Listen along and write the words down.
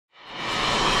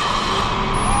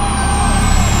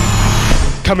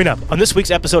Coming up on this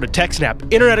week's episode of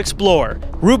TechSNAP, Internet Explorer,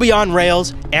 Ruby on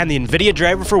Rails, and the Nvidia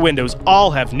driver for Windows all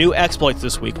have new exploits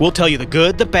this week. We'll tell you the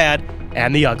good, the bad,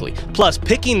 and the ugly. Plus,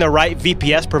 picking the right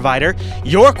VPS provider,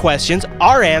 your questions,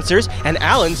 our answers, and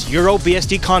Allan's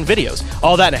EuroBSD Con videos.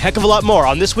 All that and a heck of a lot more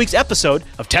on this week's episode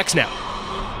of TechSNAP.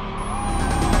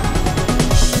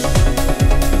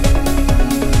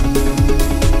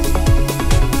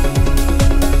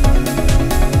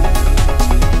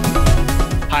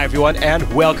 Hi everyone, and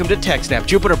welcome to TechSNAP,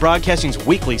 Jupiter Broadcasting's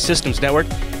weekly systems network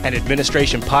and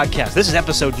administration podcast. This is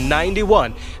episode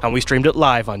 91, and we streamed it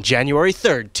live on January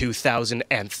 3rd,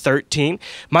 2013.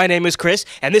 My name is Chris,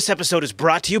 and this episode is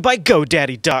brought to you by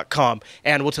GoDaddy.com,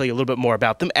 and we'll tell you a little bit more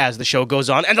about them as the show goes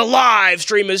on, and the live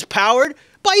stream is powered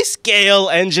by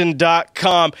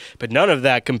ScaleEngine.com. But none of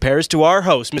that compares to our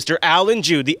host, Mr. Allan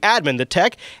Jude, the admin, the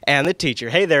tech, and the teacher.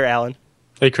 Hey there, Allan.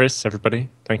 Hey, Chris, everybody.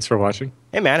 Thanks for watching.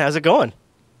 Hey, man, how's it going?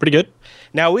 Pretty good.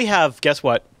 Now we have, guess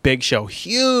what? Big show.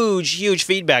 Huge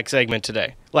feedback segment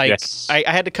today. Like, yes. I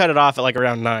had to cut it off at like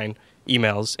around 9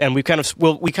 emails, and we kind of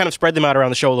spread them out around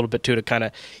the show a little bit too to kind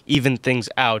of even things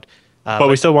out. But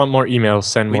we still want more emails.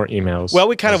 Send more emails. Well,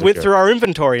 we kind of went through our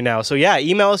inventory now. So yeah,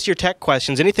 email us your tech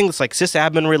questions, anything that's like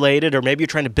sysadmin related, or maybe you're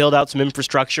trying to build out some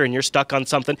infrastructure and you're stuck on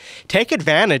something. Take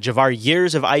advantage of our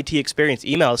years of IT experience.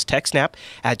 Email us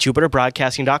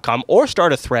techsnap@jupiterbroadcasting.com, or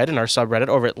start a thread in our subreddit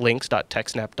over at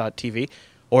links.techsnap.tv,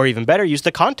 or even better, use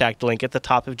the contact link at the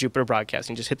top of Jupiter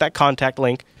Broadcasting. Just hit that contact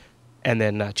link and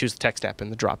then choose the TechSNAP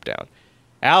in the drop down.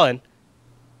 Allan,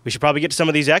 we should probably get to some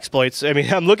of these exploits. I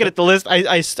mean, I'm looking at the list.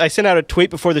 I sent out a tweet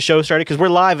before the show started because we're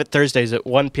live at Thursdays at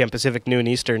 1 p.m. Pacific, noon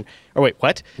Eastern. Or wait,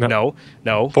 what? No.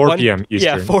 4 p.m.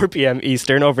 Eastern. Yeah, 4 p.m.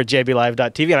 Eastern over at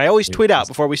jblive.tv. And I always tweet out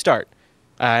before we start.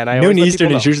 Noon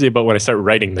Eastern is usually about when I start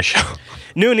writing the show.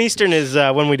 Noon Eastern is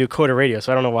when we do Coda Radio,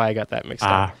 so I don't know why I got that mixed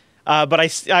up. But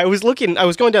I was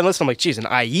going down the list, and I'm like, geez, an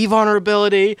IE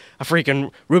vulnerability, a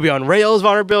freaking Ruby on Rails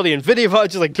vulnerability, NVIDIA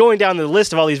just like going down the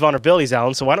list of all these vulnerabilities,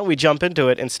 Allan. So why don't we jump into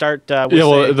it and start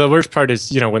with the worst part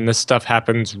is, when this stuff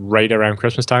happens right around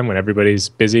Christmas time, when everybody's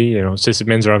busy,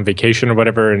 sysadmins are on vacation or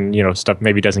whatever, and, stuff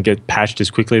maybe doesn't get patched as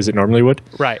quickly as it normally would.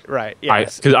 Right,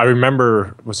 yes. Because I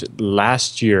remember, was it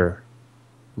last year,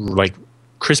 like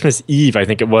Christmas Eve, I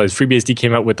think it was, FreeBSD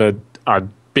came out with a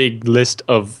big list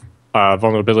of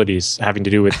vulnerabilities having to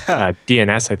do with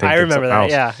DNS, I think. I remember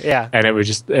that, yeah. And it was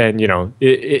just,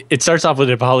 it starts off with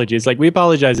an apology. It's like, we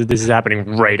apologize that this is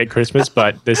happening right at Christmas,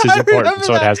 but this is important,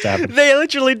 so it has to happen. They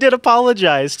literally did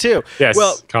apologize, too. Yes,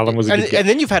 Colin was a good guy. And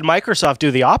then you've had Microsoft do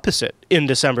the opposite in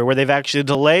December, where they've actually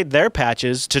delayed their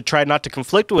patches to try not to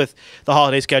conflict with the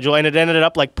holiday schedule, and it ended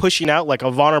up like pushing out like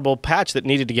a vulnerable patch that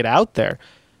needed to get out there.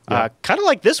 Yeah. Kind of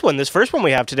like this one. This first one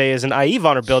we have today is an IE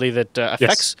vulnerability that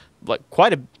affects like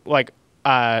quite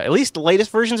at least the latest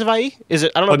versions of IE. Is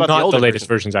it? I don't know about the older not the latest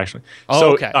versions actually.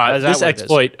 Oh, okay. This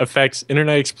exploit affects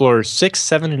Internet Explorer 6,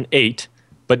 7, and 8,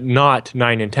 but not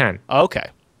 9 and 10. Okay.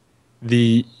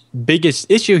 The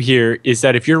biggest issue here is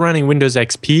that if you're running Windows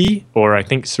XP, or I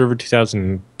think Server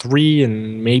 2003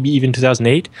 and maybe even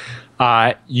 2008,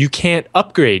 you can't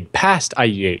upgrade past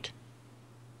IE8.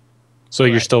 So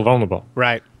you're still vulnerable.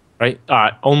 Right.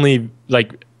 Only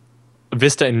like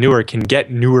Vista and newer can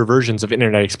get newer versions of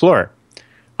Internet Explorer.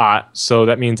 So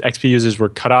that means XP users were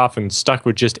cut off and stuck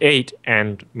with just 8,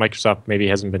 and Microsoft maybe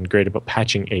hasn't been great about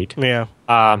patching 8. Yeah.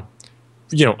 A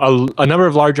number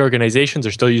of large organizations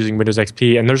are still using Windows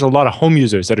XP, and there's a lot of home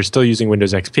users that are still using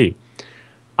Windows XP.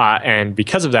 And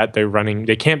because of that,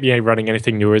 they can't be running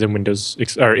anything newer than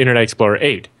Internet Explorer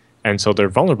 8. And so they're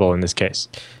vulnerable in this case.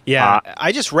 Yeah,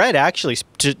 I just read, actually,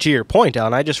 to your point,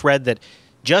 Allan, I just read that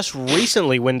just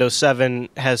recently Windows 7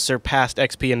 has surpassed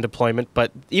XP in deployment,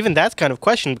 but even that's kind of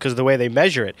questioned because of the way they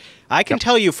measure it. I can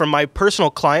tell you from my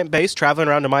personal client base, traveling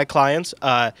around to my clients,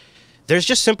 there's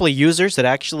just simply users that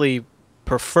actually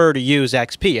prefer to use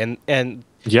XP. And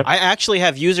I actually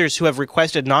have users who have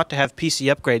requested not to have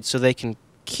PC upgrades so they can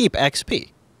keep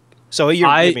XP. So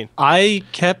I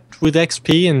kept with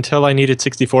XP until I needed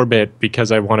 64-bit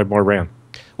because I wanted more RAM.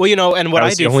 Well, and what I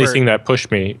do, the only thing that pushed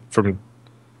me from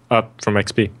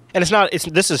XP. And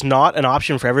this is not an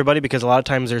option for everybody because a lot of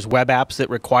times there's web apps that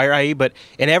require IE. But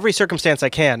in every circumstance I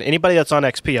can, anybody that's on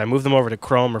XP, I move them over to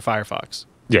Chrome or Firefox.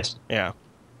 Yes. Yeah.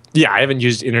 Yeah, I haven't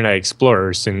used Internet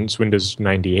Explorer since Windows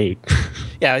 98.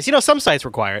 Yeah, some sites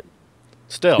require it.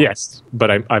 Still. Yes,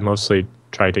 but I mostly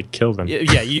try to kill them.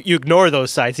 Yeah, you ignore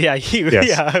those sites. Yeah,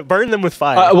 burn them with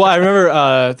fire. Well, I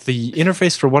remember the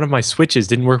interface for one of my switches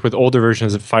didn't work with older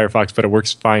versions of Firefox, but it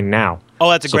works fine now. Oh,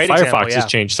 that's a great example. Firefox has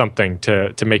changed something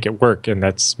to make it work, and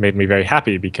that's made me very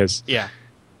happy because, Yeah.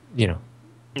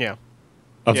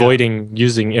 avoiding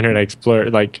using Internet Explorer.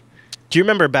 Like, do you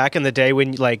remember back in the day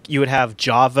when like you would have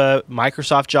Java,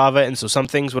 Microsoft Java, and so some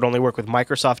things would only work with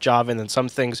Microsoft Java, and then some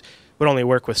things would only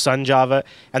work with Sun Java?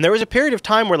 And there was a period of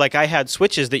time where like I had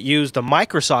switches that used the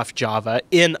Microsoft Java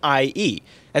in IE,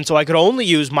 and so I could only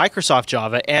use Microsoft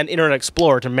Java and Internet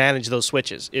Explorer to manage those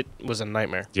switches. It was a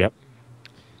nightmare. Yep.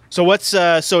 So what's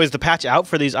so is the patch out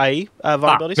for these IE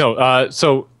vulnerabilities?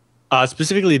 No.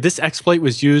 Specifically, this exploit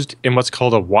was used in what's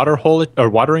called a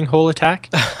watering hole attack.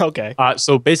 Okay.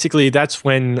 So basically, that's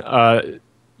when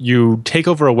you take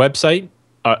over a website,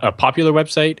 a popular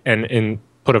website, and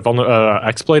put a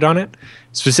exploit on it,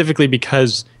 specifically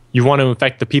because you want to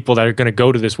infect the people that are going to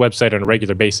go to this website on a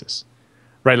regular basis.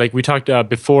 Right, like we talked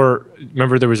before,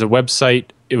 remember there was a website,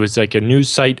 it was like a news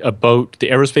site about the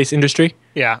aerospace industry.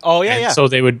 Yeah. Oh, yeah, And yeah. so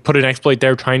they would put an exploit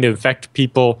there trying to infect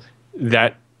people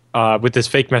that with this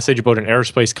fake message about an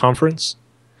aerospace conference.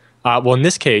 Well, in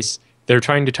this case, they're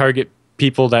trying to target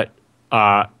people that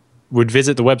would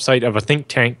visit the website of a think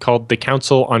tank called the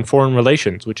Council on Foreign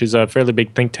Relations, which is a fairly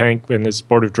big think tank, and this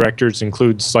board of directors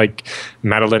includes like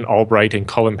Madeleine Albright and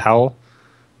Colin Powell.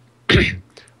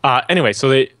 Anyway, so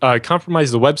they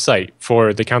compromised the website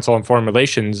for the Council on Foreign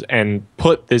Relations and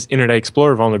put this Internet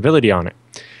Explorer vulnerability on it.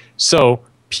 So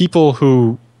people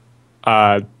who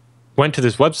went to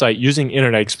this website using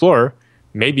Internet Explorer,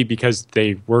 maybe because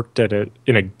they worked in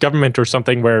a government or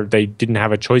something where they didn't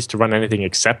have a choice to run anything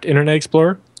except Internet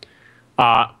Explorer,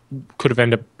 could have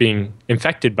ended up being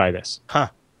infected by this. Huh.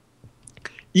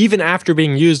 Even after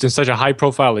being used in such a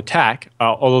high-profile attack,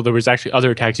 although there was actually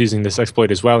other attacks using this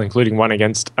exploit as well, including one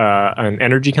against an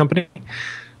energy company.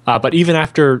 But even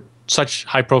after such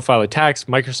high-profile attacks,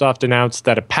 Microsoft announced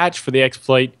that a patch for the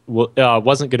exploit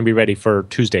wasn't going to be ready for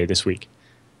Tuesday this week.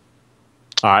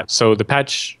 So the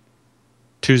patch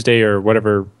Tuesday or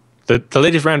whatever, the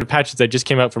latest round of patches that just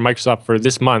came out for Microsoft for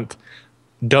this month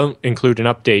don't include an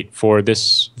update for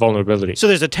this vulnerability. So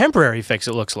there's a temporary fix,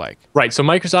 it looks like. Right. So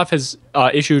Microsoft has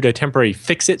issued a temporary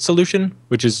fix-it solution,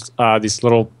 which is this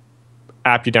little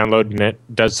app you download and it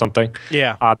does something.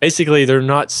 Yeah. Basically, they're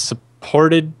not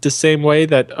supported the same way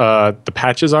that the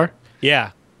patches are.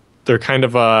 Yeah. They're kind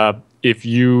of if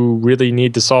you really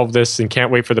need to solve this and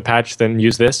can't wait for the patch, then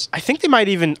use this. I think they might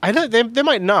even. I don't. They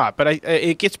might not, but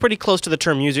it gets pretty close to the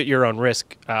term "use at your own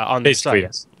risk" on the site.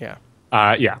 Yes.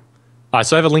 Yeah. Yeah.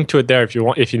 So I have a link to it there if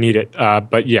you need it.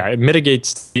 But yeah, it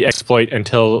mitigates the exploit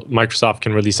until Microsoft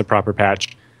can release a proper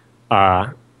patch,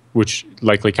 which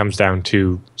likely comes down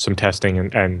to some testing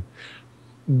and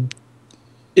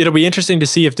it'll be interesting to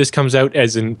see if this comes out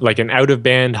as an out of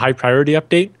band high priority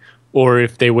update, or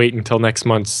if they wait until next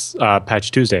month's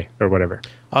patch Tuesday or whatever.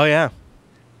 Oh yeah.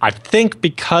 I think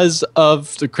because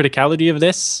of the criticality of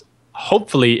this,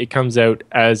 hopefully it comes out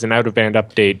as an out of band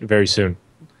update very soon.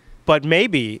 But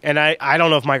maybe, and I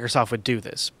don't know if Microsoft would do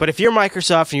this, but if you're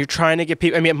Microsoft and you're trying to get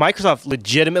people, I mean, Microsoft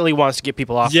legitimately wants to get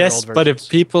people off their old versions. Yes, but if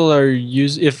people are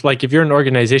if you're an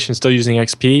organization still using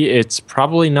XP, it's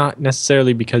probably not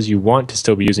necessarily because you want to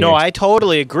still be using XP. No, I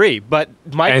totally agree. But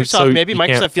Microsoft, so maybe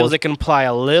Microsoft feels it can apply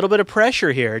a little bit of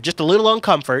pressure here, just a little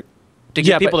uncomfort, to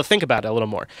get people to think about it a little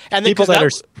more. And then, people that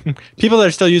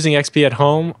are still using XP at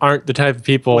home aren't the type of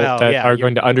people that are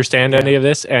going to understand any of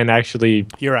this and actually.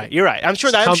 You're right. You're right. I'm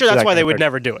sure that's why they would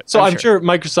never do it. So I'm sure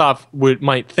Microsoft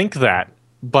might think that,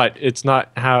 but it's not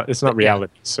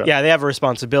reality. So yeah, they have a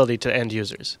responsibility to end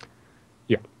users.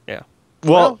 Yeah. Yeah.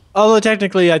 Well, although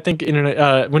technically, I think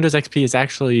Windows XP is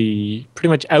actually pretty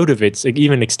much out of its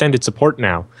even extended support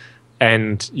now,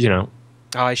 and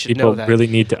Oh, I should people know that. Really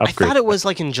need to upgrade. I thought it was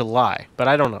like in July, but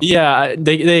I don't know. Yeah,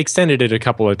 they extended it a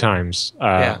couple of times.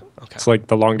 Okay. It's like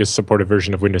the longest supported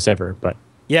version of Windows ever. But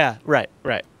yeah, right.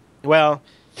 Well,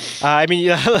 I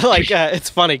mean, it's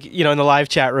funny. In the live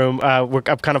chat room, I'm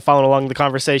kind of following along the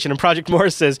conversation, and Project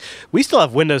Morris says we still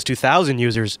have Windows 2000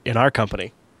 users in our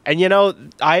company, and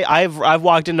I've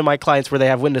walked into my clients where they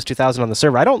have Windows 2000 on the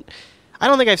server. I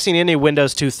don't think I've seen any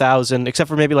Windows 2000 except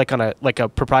for maybe like on a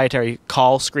proprietary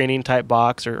call screening type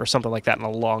box or something like that in a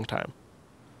long time.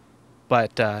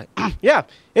 But yeah,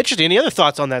 interesting. Any other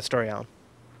thoughts on that story, Alan?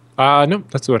 No,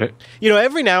 that's about it.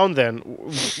 Every now and then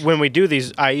when we do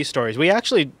these IE stories, we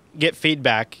actually get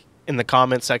feedback in the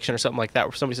comments section or something like that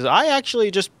where somebody says,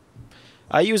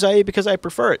 I use IE because I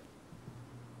prefer it.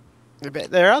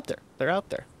 They're out there.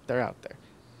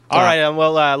 All right,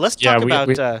 well, let's talk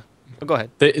about... go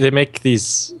ahead. They make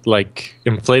these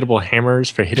inflatable hammers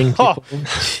for hitting people. Oh,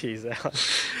 jeez.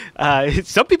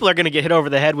 Some people are going to get hit over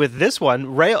the head with this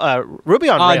one, Ruby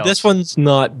on Rails. This one's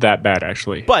not that bad,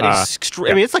 actually. But it's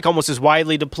I mean, it's almost as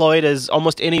widely deployed as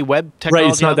almost any web technology.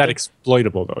 Right, it's not that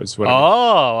exploitable, though. Is what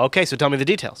okay. So tell me the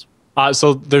details.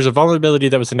 So there's a vulnerability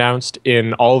that was announced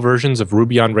in all versions of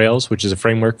Ruby on Rails, which is a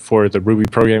framework for the Ruby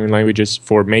programming languages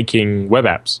for making web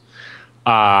apps.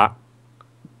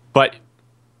 But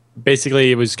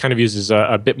basically, it was kind of used as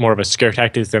a bit more of a scare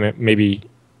tactic than it maybe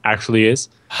actually is.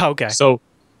 Okay. So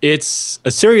it's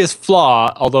a serious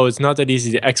flaw, although it's not that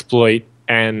easy to exploit.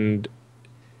 And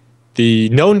the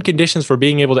known conditions for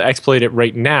being able to exploit it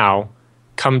right now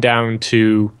come down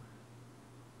to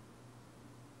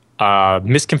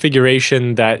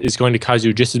misconfiguration that is going to cause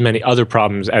you just as many other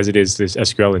problems as it is this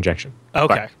SQL injection.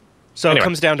 Okay. But So anyway. It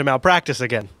comes down to malpractice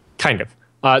again. Kind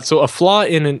of. So a flaw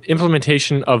in an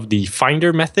implementation of the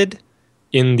finder method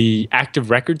in the active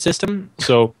record system.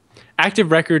 So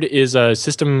active record is a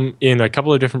system in a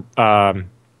couple of different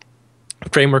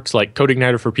frameworks like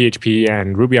CodeIgniter for PHP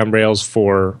and Ruby on Rails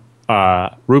for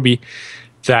Ruby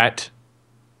that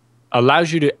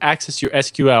allows you to access your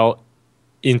SQL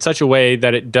in such a way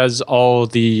that it does all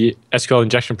the SQL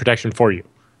injection protection for you.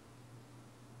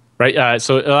 Right?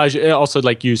 So it allows you, also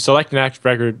like you select an active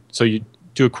record, so you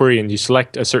do a query and you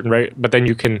select a certain record, but then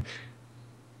you can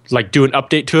like do an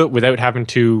update to it without having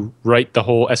to write the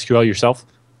whole SQL yourself.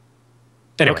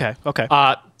 Anyway, Okay.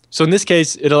 so in this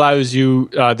case, it allows you,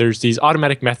 there's these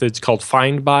automatic methods called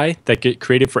find by that get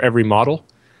created for every model.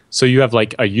 So you have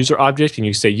like a user object and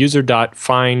you say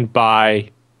user.find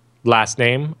by last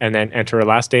name and then enter a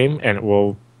last name and it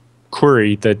will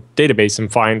query the database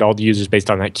and find all the users based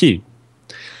on that key.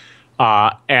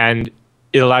 And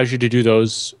it allows you to do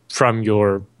those from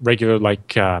your regular like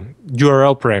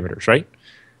URL parameters, right?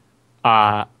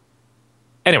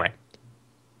 Anyway,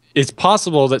 it's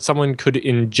possible that someone could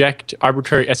inject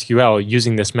arbitrary SQL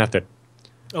using this method.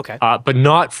 Okay. But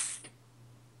not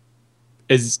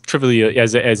as trivially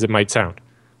as it might sound.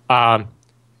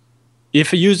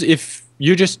 If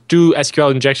you just do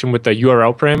SQL injection with the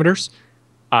URL parameters,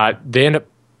 they end up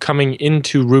coming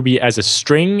into Ruby as a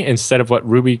string instead of what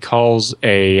Ruby calls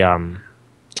a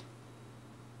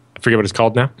I forget what it's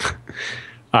called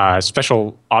now.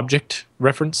 Special object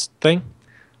reference thing.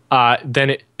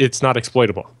 Then it's not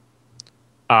exploitable.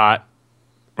 Right?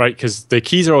 Because the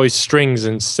keys are always strings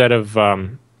instead of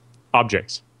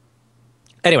objects.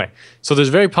 Anyway, so there's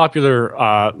a very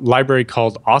popular library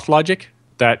called AuthLogic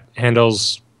that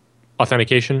handles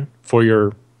authentication for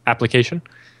your application.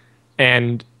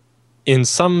 And in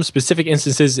some specific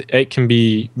instances, it can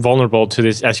be vulnerable to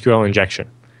this SQL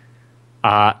injection.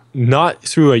 Not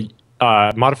through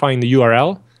modifying the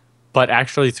URL, but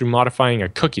actually through modifying a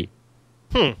cookie.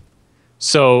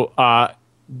 So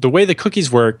the way the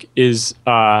cookies work is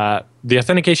the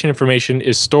authentication information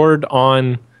is stored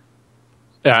on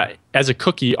as a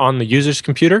cookie on the user's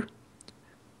computer.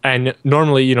 And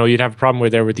normally, you'd have a problem where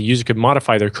the user could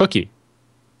modify their cookie,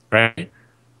 right?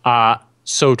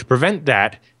 So to prevent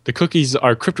that, the cookies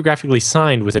are cryptographically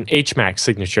signed with an HMAC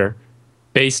signature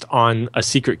based on a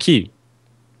secret key.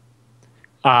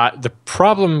 The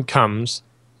problem comes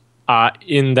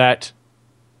in that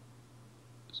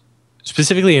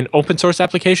specifically in open source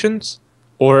applications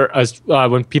or as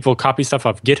when people copy stuff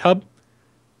off GitHub,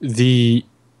 the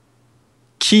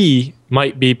key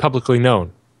might be publicly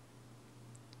known.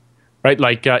 Right?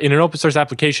 Like in an open source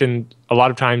application, a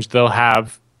lot of times they'll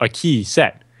have a key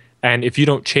set. And if you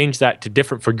don't change that to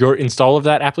different for your install of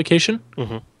that application,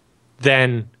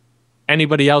 then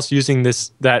anybody else using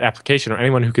that application or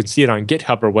anyone who can see it on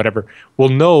GitHub or whatever will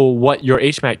know what your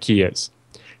HMAC key is.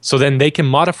 So then they can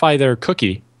modify their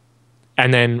cookie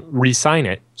and then re-sign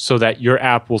it so that your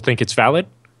app will think it's valid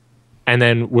and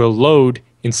then will load,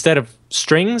 instead of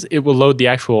strings, it will load the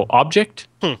actual object.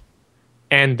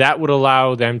 And that would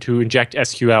allow them to inject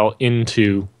SQL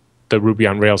into the Ruby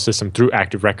on Rails system through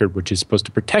Active Record, which is supposed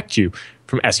to protect you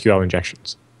from SQL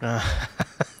injections.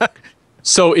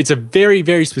 So it's a very,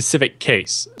 very specific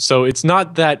case. So it's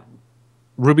not that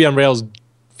Ruby on Rails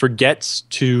forgets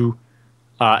to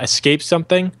escape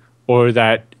something or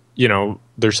that,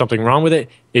 there's something wrong with it.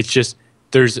 It's just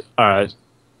there's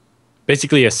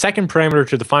basically a second parameter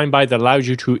to the find by that allows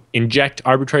you to inject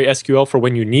arbitrary SQL for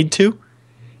when you need to.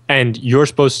 And you're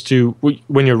supposed to,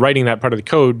 when you're writing that part of the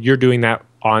code, you're doing that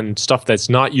on stuff that's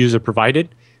not user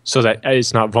provided so that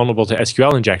it's not vulnerable to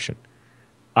SQL injection.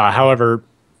 However,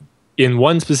 in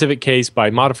one specific case, by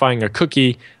modifying a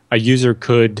cookie, a user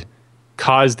could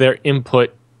cause their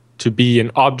input to be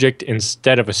an object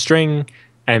instead of a string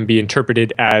and be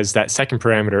interpreted as that second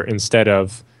parameter instead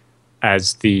of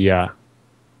as the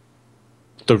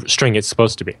string it's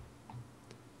supposed to be.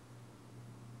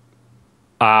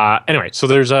 Anyway, so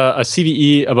there's a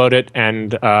CVE about it,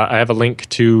 and I have a link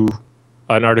to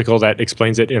an article that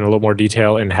explains it in a little more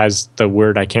detail and has the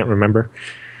word I can't remember.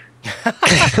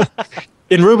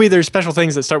 in Ruby, there's special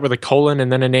things that start with a colon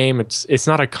and then a name. It's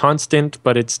not a constant,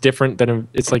 but it's different than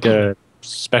it's like a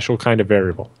special kind of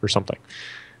variable or something.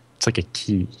 It's like a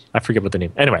key. I forget what the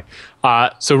name. Anyway,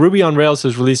 so Ruby on Rails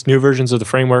has released new versions of the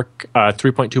framework,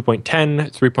 3.2.10,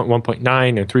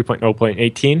 3.1.9, and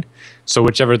 3.0.18. So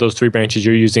whichever of those three branches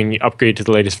you're using, you upgrade to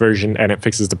the latest version, and it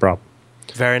fixes the problem.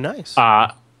 Very nice.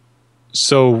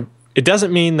 So it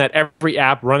doesn't mean that every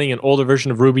app running an older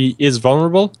version of Ruby is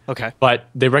vulnerable. Okay. But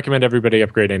they recommend everybody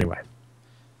upgrade anyway.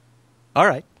 All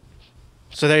right.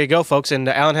 So there you go, folks. And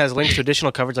Allan has links to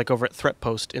additional coverage like over at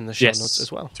ThreatPost in the show notes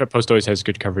as well. ThreatPost always has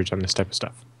good coverage on this type of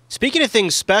stuff. Speaking of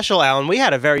things special, Allan, we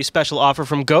had a very special offer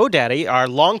from GoDaddy, our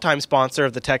longtime sponsor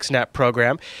of the TechSNAP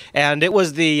program. And it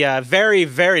was the very,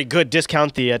 very good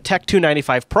discount, the Tech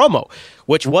 295 promo,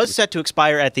 which was set to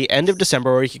expire at the end of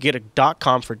December, where you could get a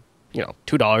 .com for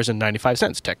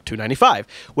 $2.95, Tech 295.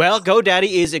 Well, GoDaddy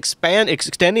is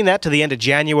extending that to the end of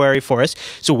January for us.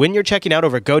 So when you're checking out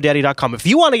over at GoDaddy.com, if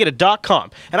you want to get a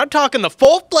 .com, and I'm talking the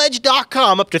full-fledged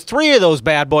 .com, up to 3 of those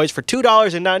bad boys for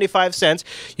 $2.95,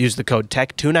 use the code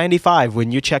Tech 295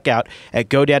 when you check out at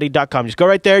GoDaddy.com. Just go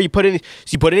right there. You put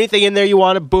anything in there you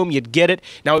want, boom, you'd get it.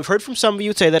 Now, we've heard from some of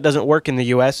you say that doesn't work in the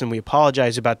U.S., and we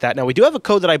apologize about that. Now, we do have a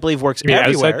code that I believe works everywhere.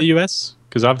 Outside the U.S.?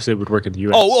 Because obviously it would work in the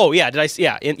U.S. Oh, yeah.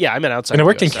 I meant outside. And it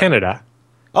worked in Canada.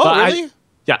 Oh, really?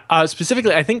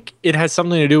 Specifically, I think it has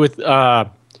something to do with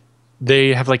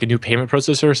they have like a new payment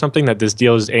processor or something that this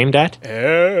deal is aimed at.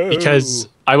 Oh. Because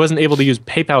I wasn't able to use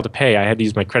PayPal to pay. I had to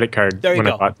use my credit card I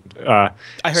bought. I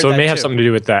heard so it that may have too. something to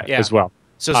do with that as well.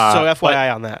 So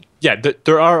FYI on that. Yeah,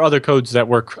 there are other codes that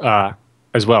work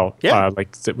as well. Yeah.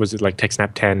 Was it like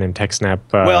TechSNAP 10 and TechSNAP?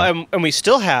 Well, and we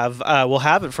still have, we'll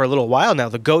have it for a little while now,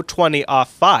 the Go 20 off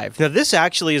 5. Now, this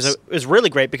actually is really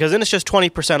great because then it's just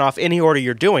 20% off any order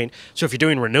you're doing. So if you're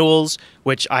doing renewals,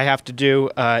 which I have to do,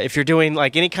 if you're doing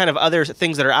like any kind of other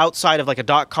things that are outside of like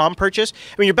a .com purchase,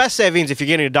 I mean, your best savings if you're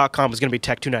getting a .com is going to be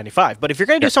Tech 295. But if you're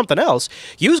going to do something else,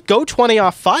 use Go 20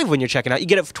 off 5 when you're checking out. You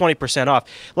get it for 20% off.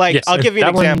 Like, I'll give you an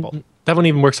example. That one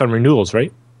even works on renewals,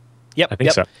 right? Yep, I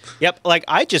think so. Yep, like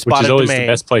I just bought a domain. Which is always the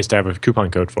best place to have a coupon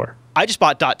code for. I just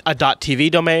bought a .tv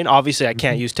domain. Obviously, I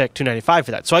can't use Tech 295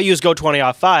 for that. So I use Go 20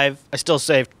 off 5. I still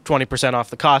saved 20% off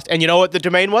the cost. And you know what the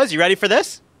domain was? You ready for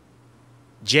this?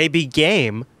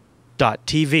 jbgame.tv.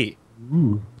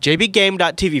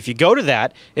 jbgame.tv. If you go to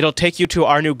that, it'll take you to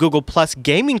our new Google Plus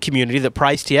gaming community that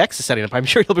Price TX is setting up. I'm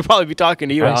sure he'll probably be talking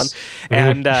to you, Allan.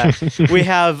 And we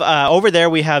have, over there,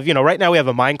 we have, right now we have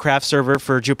a Minecraft server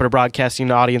for Jupiter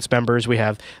Broadcasting audience members. We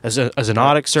have a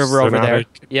Xonotic server over there.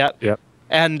 Yep.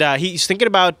 And he's thinking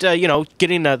about,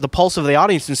 getting the pulse of the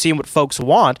audience and seeing what folks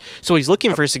want. So he's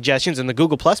looking for suggestions, and the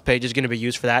Google Plus page is going to be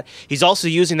used for that. He's also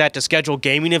using that to schedule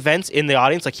gaming events in the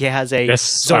audience. Like he has a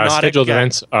Xonotic. Scheduled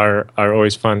events are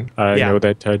always fun. I know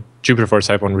that Jupiter Force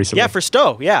had one recently. Yeah, for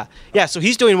Stowe. Yeah. So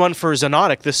he's doing one for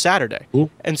Xonotic this Saturday. Ooh.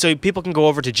 And so people can go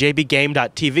over to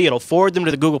jbgame.tv. It'll forward them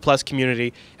to the Google Plus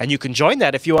community, and you can join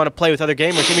that if you want to play with other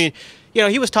gamers. I mean,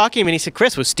 he was talking to me and he said,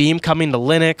 Chris, with Steam coming to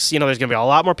Linux, there's going to be a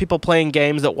lot more people playing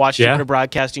games that watch Jupiter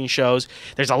Broadcasting shows.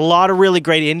 There's a lot of really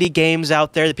great indie games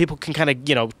out there that people can kind of,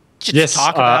 just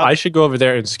talk about. I should go over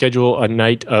there and schedule a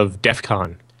night of DEF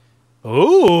CON.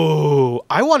 Ooh,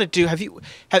 I want to do.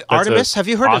 Artemis? Have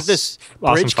you heard of this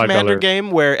Bridge Commander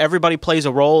game where everybody plays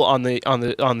a role on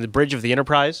the bridge of the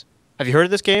Enterprise? Have you heard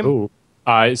of this game? Ooh.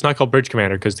 It's not called Bridge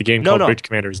Commander because the game called Bridge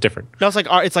Commander is different. No,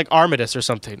 it's like Armistice or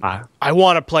something. I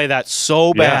want to play that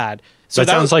so bad. So that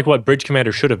sounds like what Bridge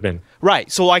Commander should have been. Right.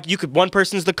 So like one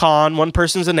person's the con, one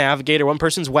person's the navigator, one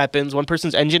person's weapons, one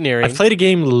person's engineering. I played a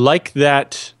game like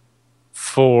that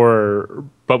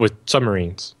but with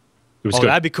submarines. It was good.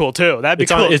 That'd be cool too.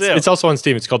 It's also on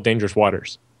Steam. It's called Dangerous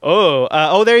Waters.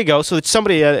 There you go. So it's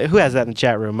somebody who has that in the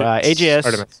chat room.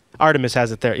 AJS Artemis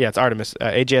has it there. Yeah, it's Artemis.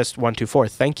 AJS124.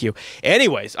 Thank you.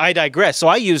 Anyways, I digress. So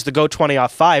I used the Go 20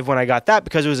 off 5 when I got that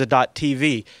because it was a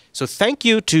 .tv. So thank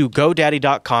you to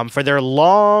GoDaddy.com for their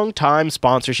long-time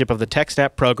sponsorship of the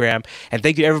TechSNAP program, and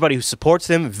thank you to everybody who supports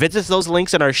them. Visit those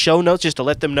links in our show notes just to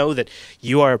let them know that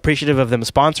you are appreciative of them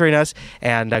sponsoring us,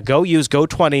 and go use Go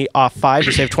 20 off 5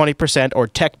 to save 20% or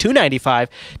Tech 295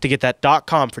 to get that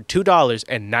 .com for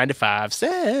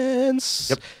 $2.95.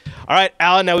 Yep. All right,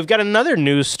 Allan, now we've got another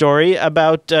news story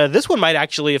about this one might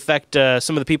actually affect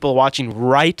some of the people watching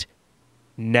right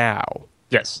now.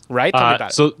 Yes. Right? Tell me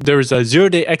about it. So there's a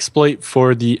zero-day exploit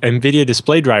for the Nvidia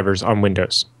display drivers on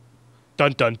Windows.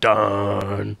 Dun, dun,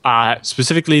 dun.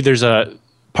 Specifically, there's a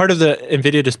part of the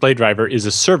Nvidia display driver is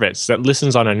a service that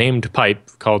listens on a named pipe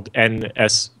called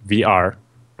NSVR,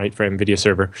 right, for Nvidia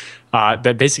server,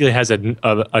 that basically has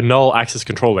a null access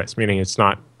control list, meaning it's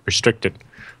not restricted.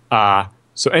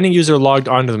 So any user logged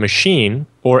onto the machine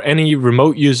or any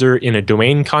remote user in a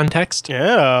domain context.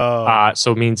 Yeah.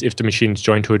 So it means if the machine is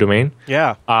joined to a domain.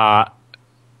 Yeah.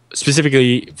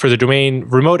 Specifically for the domain,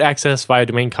 remote access via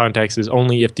domain context is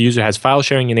only if the user has file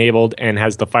sharing enabled and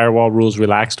has the firewall rules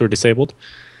relaxed or disabled,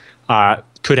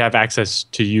 could have access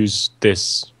to use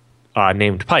this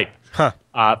named pipe. Huh.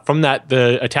 From that,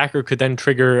 the attacker could then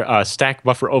trigger a stack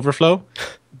buffer overflow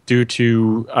due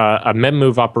to a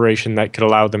memmove operation that could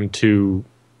allow them to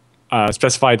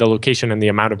specify the location and the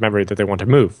amount of memory that they want to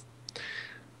move.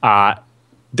 That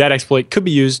exploit could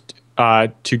be used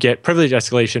to get privilege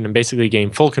escalation and basically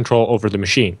gain full control over the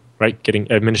machine, right? Getting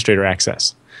administrator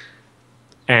access.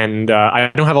 And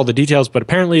I don't have all the details, but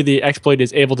apparently the exploit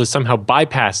is able to somehow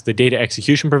bypass the data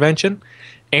execution prevention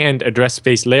and address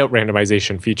space layout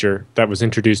randomization feature that was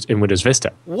introduced in Windows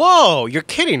Vista. Whoa, you're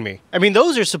kidding me. I mean,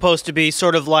 those are supposed to be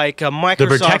sort of like Microsoft's... The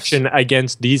protection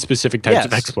against these specific types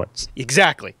of exploits.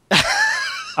 Exactly.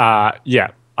 Yeah,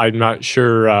 I'm not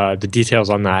sure the details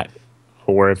on that,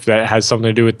 or if that has something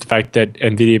to do with the fact that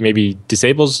NVIDIA maybe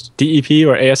disables DEP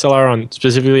or ASLR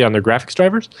specifically on their graphics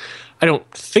drivers. I don't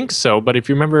think so, but if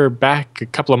you remember back a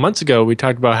couple of months ago, we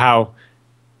talked about how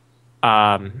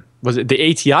was it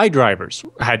the ATI drivers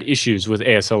had issues with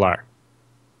ASLR. Do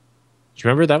you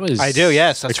remember that was? I do.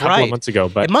 Yes, that's a couple of months ago.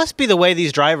 But it must be the way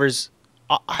these drivers.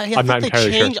 I'm not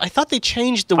entirely sure. I thought they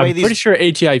changed the way I'm pretty sure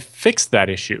ATI fixed that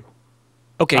issue.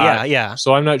 Okay. Yeah.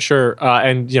 So I'm not sure,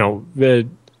 and you know,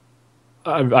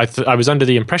 I was under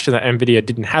the impression that NVIDIA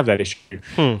didn't have that issue,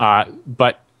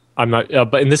 but I'm not.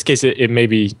 But in this case, it may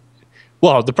be.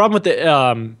 Well, the problem with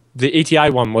the ATI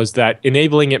one was that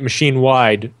enabling it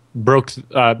machine-wide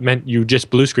meant you just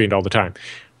blue screened all the time,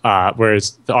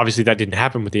 whereas obviously that didn't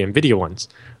happen with the NVIDIA ones.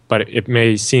 But it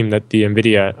may seem that the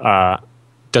NVIDIA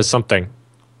does something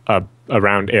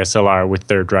around ASLR with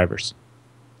their drivers.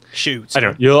 Shoot. I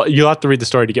don't know. You'll have to read the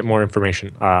story to get more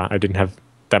information. I didn't have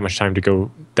that much time to go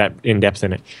that in-depth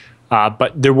in it.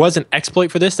 But there was an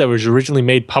exploit for this that was originally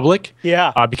made public.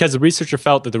 Yeah. Because the researcher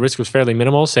felt that the risk was fairly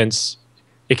minimal since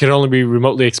it could only be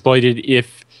remotely exploited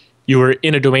if you were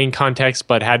in a domain context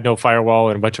but had no firewall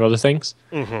and a bunch of other things.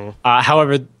 Mm-hmm.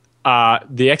 However,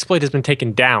 the exploit has been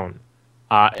taken down,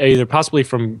 either possibly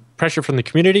from pressure from the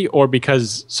community or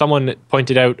because someone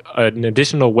pointed out an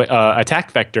additional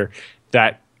attack vector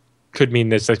that could mean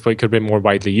this exploit could have been more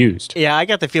widely used. Yeah, I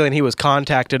got the feeling he was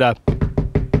contacted up.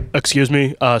 Excuse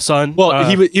me, son? Well,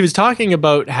 he was talking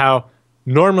about how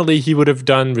normally he would have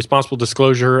done responsible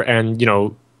disclosure and, you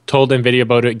know, told NVIDIA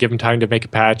about it, give him time to make a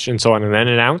patch and so on, and then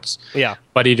announce. Yeah.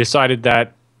 But he decided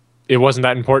that it wasn't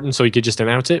that important, so he could just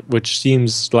announce it, which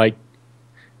seems like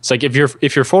it's like if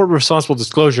you're for responsible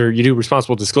disclosure, you do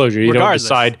responsible disclosure. You don't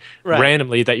decide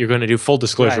randomly that you're going to do full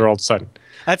disclosure all of a sudden.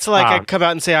 That's like I come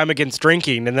out and say I'm against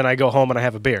drinking, and then I go home and I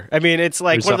have a beer. I mean, it's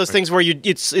like one of those things where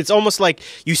it's almost like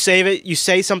you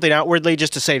say something outwardly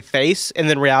just to save face, and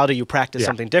then in reality you practice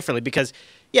something differently because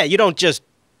you don't just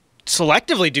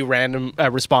selectively do random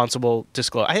responsible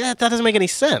disclosure. That doesn't make any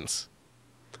sense.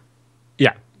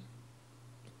 Yeah.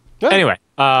 Well, anyway.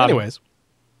 Anyways.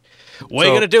 What are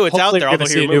you going to do? It's out there. We're going to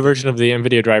see a new version of the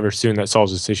NVIDIA driver soon that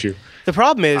solves this issue. The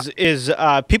problem is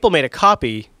people made a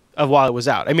copy of while it was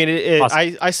out. I mean,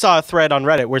 awesome. I saw a thread on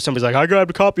Reddit where somebody's like, I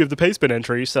grabbed a copy of the pastebin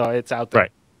entry, so it's out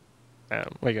there. Right.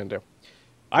 What are you going to do?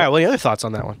 All right, what are your other thoughts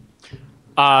on that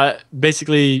one?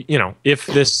 Basically, you know, if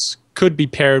this could be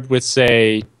paired with,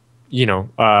 say, you know,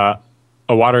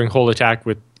 a watering hole attack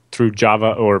through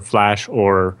Java or Flash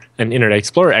or an Internet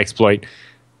Explorer exploit,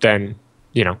 then,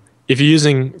 you know, if you're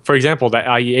using, for example, that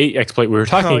IE8 exploit we were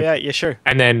talking about, yeah, sure.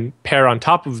 And then pair on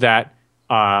top of that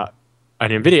an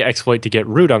NVIDIA exploit to get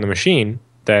root on the machine,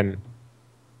 then,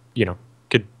 you know,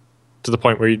 could to the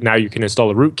point where now you can install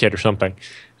a rootkit or something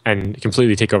and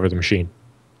completely take over the machine.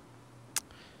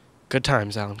 Good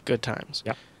times, Allan. Good times.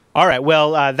 Yeah. All right.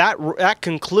 Well, that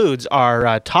concludes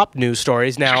our top news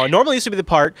stories. Now, normally this would be the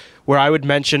part where I would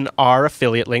mention our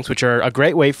affiliate links, which are a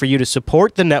great way for you to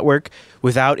support the network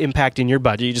without impacting your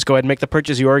budget. You just go ahead and make the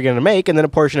purchase you are going to make, and then a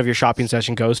portion of your shopping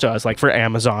session goes to us, like for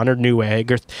Amazon or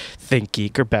Newegg or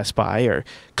ThinkGeek or Best Buy or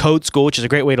Code School, which is a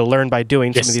great way to learn by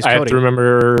doing some of these coding. I have to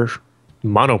remember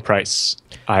Monoprice.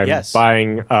 I'm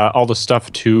buying all the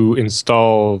stuff to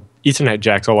install Ethernet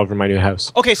jacks all over my new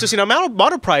house. Okay, so see, now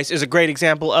Monoprice is a great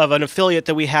example of an affiliate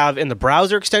that we have in the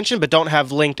browser extension, but don't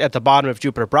have linked at the bottom of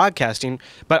Jupiter Broadcasting.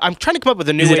 But I'm trying to come up with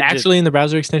a new way. Is it actually in the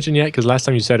browser extension yet? Because last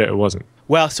time you said it wasn't.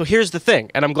 Well, so here's the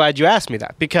thing, and I'm glad you asked me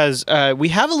that, because we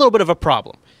have a little bit of a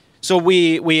problem. So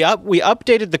we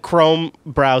updated the Chrome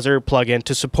browser plugin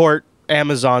to support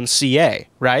Amazon CA,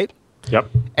 right?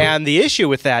 Yep. And the issue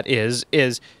with that is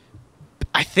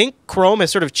I think Chrome has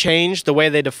sort of changed the way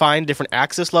they define different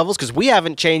access levels because we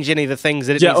haven't changed any of the things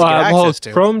that it needs to get access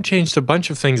to. Chrome changed a bunch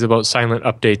of things about silent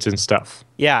updates and stuff.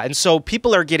 Yeah, and so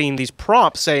people are getting these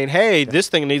prompts saying, hey, this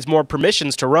thing needs more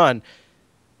permissions to run.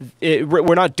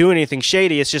 We're not doing anything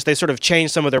shady. It's just they sort of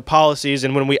changed some of their policies,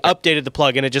 and when we updated the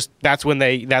plugin, that's when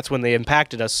they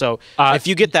impacted us. So if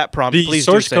you get that prompt, please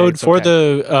do say the source code for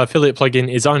the affiliate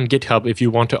plugin is on GitHub if you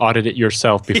want to audit it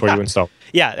yourself before you install.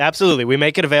 Yeah, absolutely. We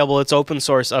make it available. It's open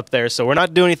source up there, so we're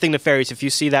not doing anything nefarious if you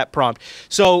see that prompt.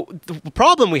 So the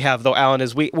problem we have, though, Allan,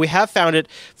 is we have found it.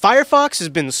 Firefox has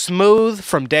been smooth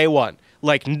from day one,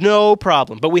 like no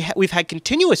problem. But we've had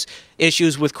continuous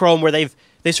issues with Chrome where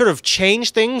they sort of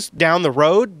change things down the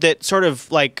road that sort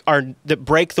of like that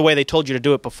break the way they told you to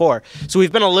do it before. So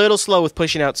we've been a little slow with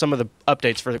pushing out some of the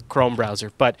updates for the Chrome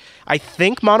browser. But I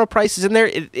think Monoprice is in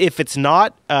there. If it's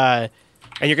not, and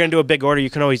you're going to do a big order, you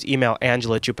can always email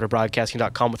Angela at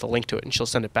jupiterbroadcasting.com with a link to it, and she'll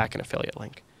send it back an affiliate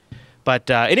link. But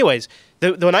anyways,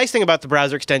 the nice thing about the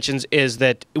browser extensions is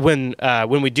that when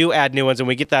we do add new ones and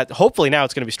we get that, hopefully now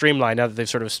it's going to be streamlined now that they've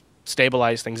sort of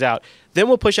stabilize things out. Then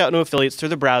we'll push out new affiliates through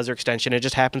the browser extension. It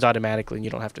just happens automatically, and you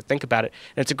don't have to think about it.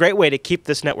 And it's a great way to keep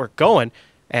this network going,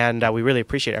 and we really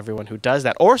appreciate everyone who does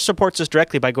that or supports us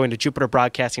directly by going to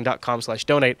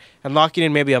jupiterbroadcasting.com/donate and locking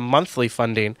in maybe a monthly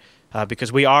funding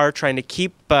because we are trying to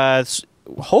keep,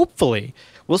 hopefully,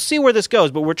 we'll see where this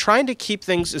goes, but we're trying to keep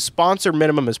things as sponsor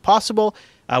minimum as possible.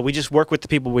 We just work with the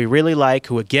people we really like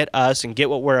who get us and get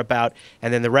what we're about,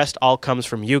 and then the rest all comes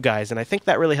from you guys. And I think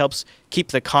that really helps keep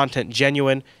the content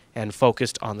genuine and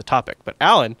focused on the topic. But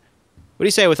Allan, what do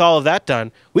you say with all of that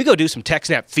done, we go do some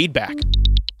TechSNAP feedback.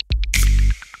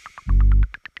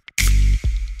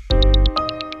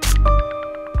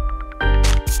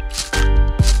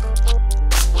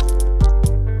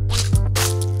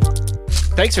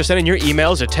 Thanks for sending your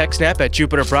emails at TechSNAP at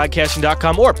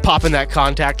jupiterbroadcasting.com or popping that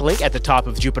contact link at the top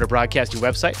of Jupiter Broadcasting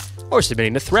website or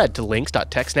submitting a thread to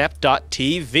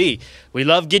links.techsnap.tv. We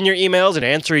love getting your emails and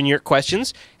answering your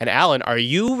questions. And Allan, are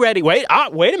you ready? Wait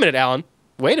a minute, Allan.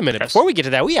 Wait a minute. Yes. Before we get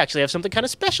to that, we actually have something kind of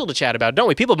special to chat about, don't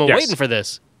we? People have been waiting for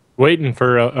this. Waiting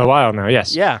for a while now,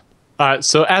 yes. Yeah.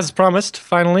 So as promised,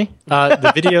 finally,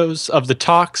 the videos of the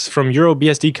talks from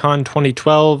EuroBSD Con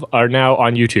 2012 are now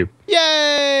on YouTube.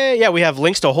 Yay! Yeah, we have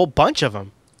links to a whole bunch of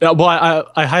them. Well,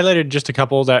 I highlighted just a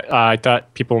couple that I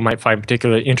thought people might find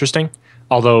particularly interesting,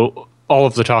 although all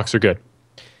of the talks are good.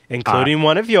 Including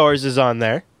one of yours is on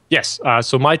there. Yes.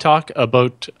 So my talk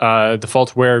about the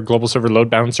fault-aware global server load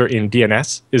balancer in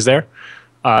DNS is there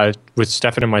with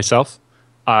Stefan and myself.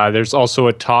 There's also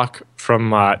a talk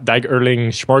from Dag Erling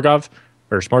Smorgrave.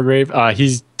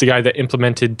 He's the guy that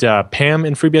implemented PAM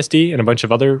in FreeBSD and a bunch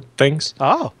of other things.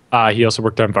 Oh. He also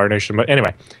worked on Varnation. But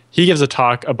anyway, he gives a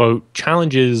talk about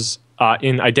challenges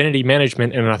in identity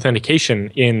management and authentication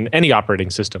in any operating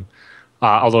system.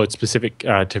 Although it's specific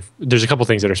to, there's a couple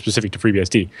things that are specific to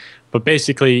FreeBSD. But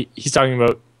basically, he's talking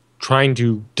about trying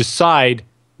to decide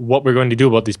what we're going to do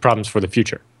about these problems for the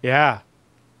future. Yeah.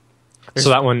 So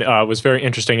that one was very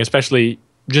interesting, especially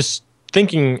just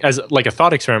thinking as like a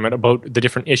thought experiment about the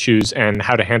different issues and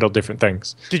how to handle different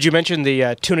things. Did you mention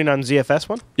the tuning on ZFS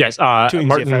one? Yes. Martin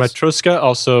Matruska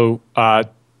also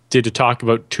did a talk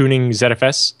about tuning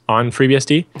ZFS on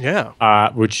FreeBSD.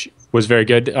 Yeah. Which was very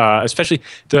good. Especially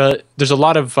there's a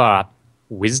lot of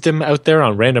wisdom out there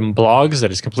on random blogs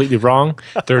that is completely wrong.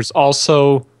 There's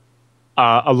also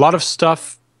a lot of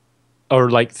stuff or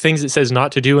like things it says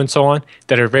not to do and so on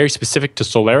that are very specific to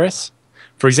Solaris.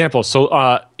 For example,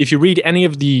 so if you read any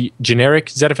of the generic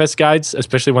ZFS guides,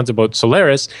 especially ones about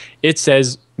Solaris, it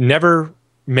says never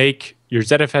make your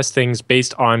ZFS things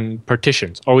based on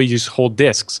partitions. Always use whole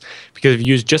disks, because if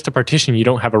you use just a partition, you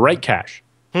don't have a write cache,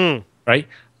 right?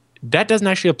 That doesn't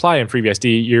actually apply in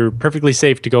FreeBSD. You're perfectly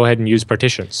safe to go ahead and use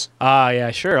partitions.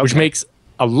 Yeah, sure. Okay. Which makes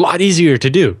a lot easier to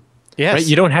do. Yes. Right?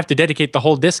 You don't have to dedicate the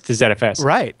whole disk to ZFS.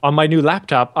 Right. On my new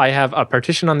laptop, I have a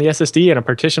partition on the SSD and a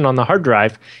partition on the hard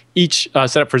drive, each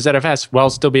set up for ZFS while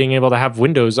still being able to have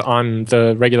Windows on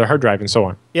the regular hard drive and so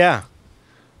on. Yeah.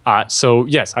 So,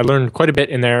 yes, I learned quite a bit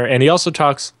in there. And he also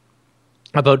talks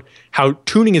about how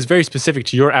tuning is very specific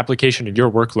to your application and your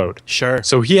workload. Sure.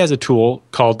 So he has a tool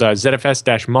called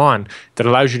ZFS-Mon that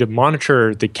allows you to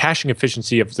monitor the caching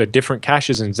efficiency of the different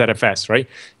caches in ZFS, right?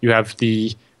 You have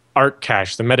the ARC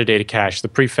cache, the metadata cache, the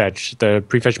prefetch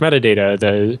metadata,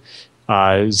 the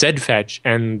ZFetch,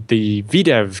 and the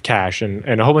VDEV cache, and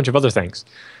a whole bunch of other things.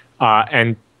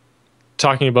 And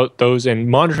talking about those and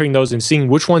monitoring those and seeing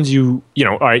which ones all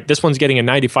right, this one's getting a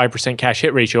 95% cache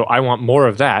hit ratio, I want more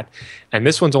of that. And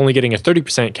this one's only getting a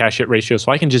 30% cache hit ratio,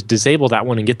 so I can just disable that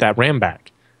one and get that RAM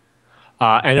back.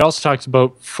 And it also talks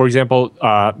about, for example,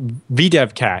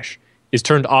 VDEV cache is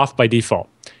turned off by default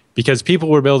because people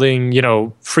were building,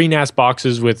 free NAS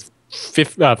boxes with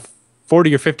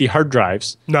 40 or 50 hard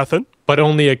drives. Nothing. But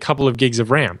only a couple of gigs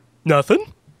of RAM.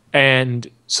 Nothing. And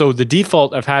so the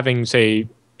default of having, say,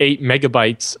 8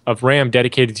 megabytes of RAM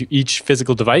dedicated to each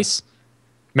physical device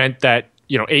meant that,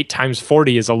 8 times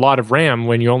 40 is a lot of RAM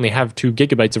when you only have 2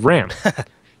 gigabytes of RAM.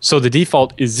 So the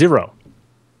default is 0.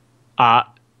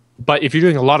 But if you're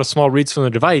doing a lot of small reads from the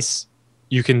device,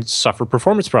 you can suffer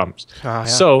performance problems. Yeah.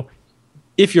 So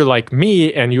if you're like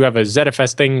me and you have a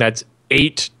ZFS thing that's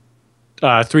 8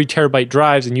 3 terabyte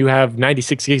drives and you have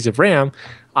 96 gigs of RAM,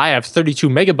 I have 32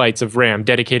 megabytes of RAM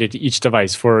dedicated to each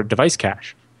device for device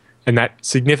cache. And that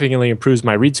significantly improves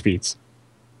my read speeds.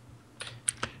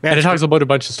 Man, and it talks about a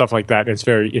bunch of stuff like that. And it's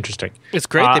very interesting. It's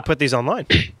great they put these online.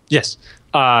 Yes.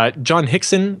 John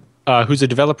Hickson, who's a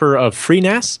developer of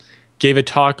FreeNAS, gave a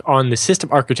talk on the system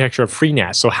architecture of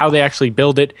FreeNAS. So how they actually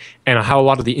build it and how a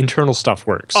lot of the internal stuff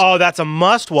works. Oh, that's a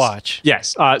must watch.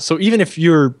 Yes. So even if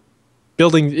you're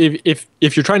building, if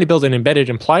you're trying to build an embedded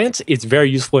appliance, it's very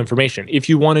useful information. If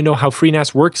you want to know how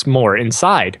FreeNAS works more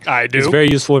inside, it's very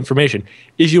useful information.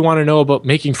 If you want to know about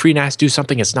making FreeNAS do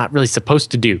something it's not really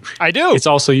supposed to do, it's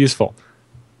also useful.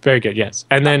 Very good, yes.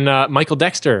 And then Michael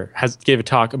Dexter gave a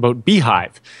talk about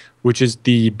Beehive, which is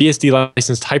the BSD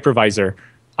licensed hypervisor,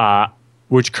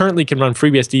 which currently can run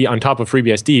FreeBSD on top of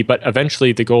FreeBSD, but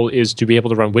eventually the goal is to be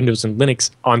able to run Windows and Linux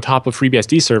on top of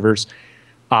FreeBSD servers,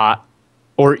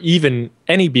 or even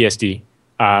any BSD.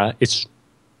 It's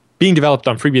being developed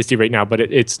on FreeBSD right now, but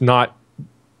it's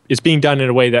being done in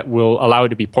a way that will allow it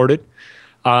to be ported.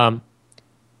 But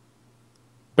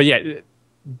yeah,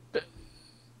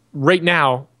 right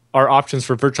now, our options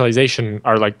for virtualization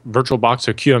are like VirtualBox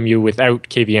or QEMU without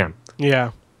KVM.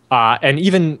 Yeah. And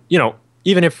even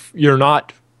if you're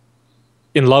not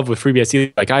in love with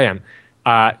FreeBSD like I am,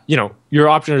 your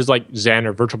option is like Zen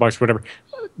or VirtualBox or whatever.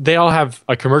 They all have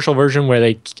a commercial version where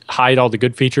they hide all the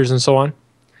good features and so on.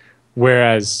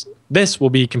 Whereas this will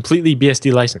be completely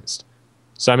BSD licensed.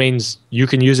 So that means you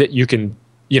can use it. You can,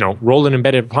 roll an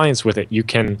embedded appliance with it. You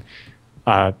can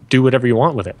do whatever you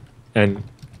want with it. And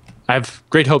I have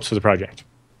great hopes for the project.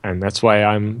 And that's why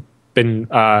I'm been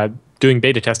doing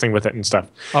beta testing with it and stuff.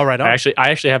 All right. I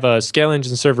actually have a Scale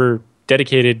Engine server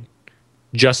dedicated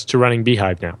just to running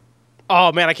Beehive now.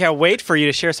 Oh, man, I can't wait for you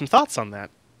to share some thoughts on that.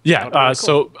 Yeah, really cool.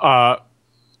 So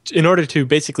in order to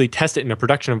basically test it in a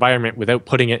production environment without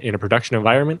putting it in a production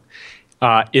environment,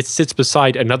 it sits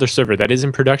beside another server that is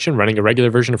in production running a regular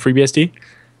version of FreeBSD.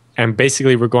 And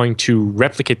basically, we're going to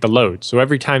replicate the load. So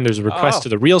every time there's a request to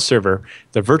the real server,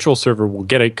 the virtual server will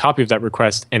get a copy of that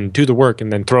request and do the work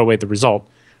and then throw away the result,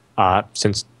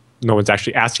 since no one's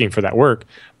actually asking for that work.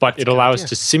 But it allows us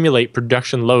to simulate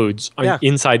production loads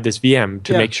inside this VM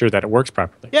to make sure that it works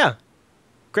properly. Yeah,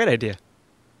 great idea.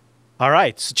 All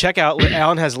right, so check out,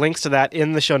 Allan has links to that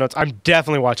in the show notes. I'm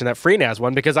definitely watching that FreeNAS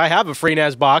one because I have a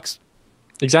FreeNAS box.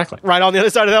 Exactly. Right on the other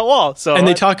side of that wall. So, and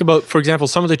they talk about, for example,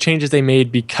 some of the changes they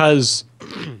made because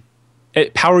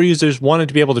power users wanted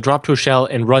to be able to drop to a shell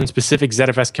and run specific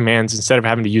ZFS commands instead of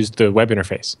having to use the web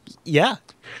interface. Yeah.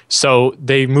 So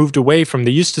they moved away from,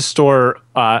 they used to store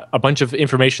a bunch of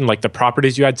information like the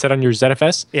properties you had set on your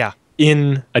ZFS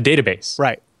in a database.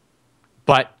 Right.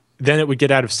 But then it would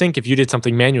get out of sync if you did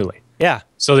something manually. Yeah.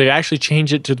 So they actually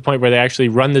changed it to the point where they actually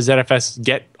run the ZFS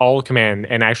get all command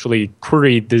and actually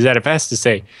query the ZFS to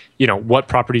say, what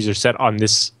properties are set on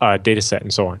this data set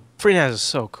and so on. FreeNAS is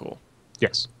so cool.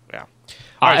 Yes. Yeah.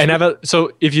 And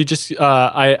so if you just,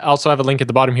 I also have a link at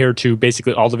the bottom here to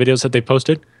basically all the videos that they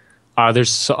posted.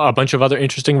 There's a bunch of other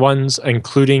interesting ones,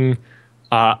 including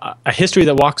a history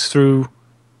that walks through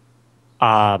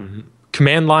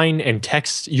command line and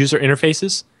text user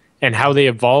interfaces and how they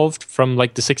evolved from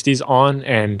like the 60s on,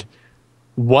 and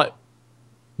what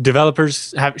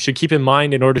developers should keep in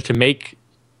mind in order to make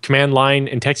command line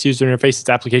and text user interfaces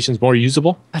applications more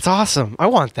usable. That's awesome. I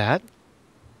want that.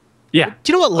 Yeah.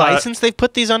 Do you know what license they've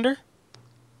put these under?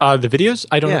 The videos?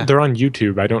 I don't know. They're on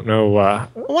YouTube. I don't know. I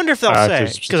wonder if they'll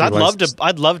say, because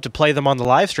I'd love to play them on the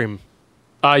live stream.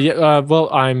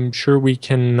 Well, I'm sure we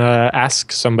can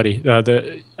ask somebody at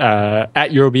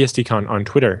EuroBSD Con on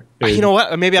Twitter. You know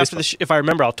what? Maybe after if I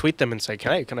remember, I'll tweet them and say,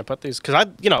 "Can I put these?" Because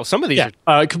some of these.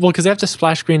 Well, because they have the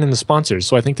splash screen and the sponsors,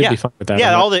 so I think they'd be fine with that.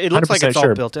 Yeah, it looks like it's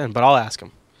all built in, but I'll ask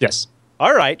them. Yes.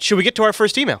 All right. Should we get to our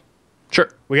first email? Sure.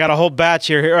 We got a whole batch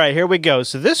here. All right, here we go.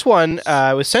 So this one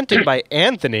was sent in by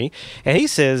Anthony, and he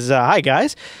says, "Hi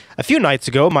guys. A few nights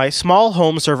ago, my small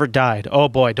home server died. Oh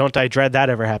boy, don't I dread that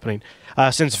ever happening.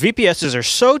 Since VPSs are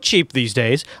so cheap these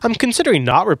days, I'm considering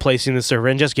not replacing the server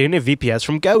and just getting a VPS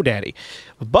from GoDaddy.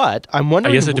 But I'm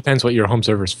wondering... I guess it depends what your home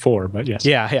server is for, but yes.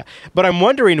 Yeah. But I'm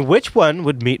wondering which one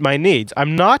would meet my needs.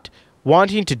 I'm not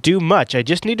wanting to do much. I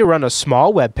just need to run a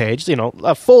small web page,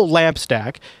 a full LAMP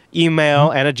stack, email,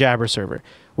 and a Jabber server.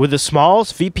 Would the small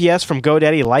VPS from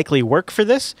GoDaddy likely work for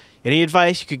this? Any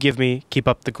advice you could give me? Keep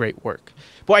up the great work.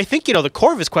 Well, I think, the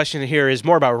core of his question here is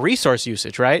more about resource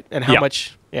usage, right? And how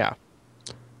much,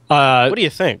 what do you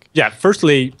think? Yeah,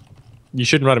 firstly, you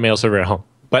shouldn't run a mail server at home.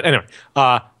 But anyway,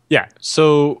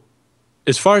 so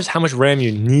as far as how much RAM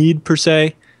you need per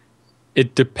se,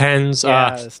 it depends.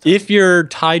 If you're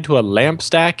tied to a LAMP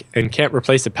stack and can't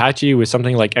replace Apache with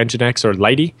something like Nginx or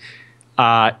Lighty,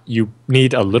 you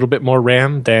need a little bit more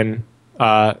RAM than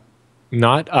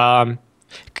not.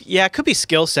 It could be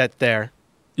skill set there.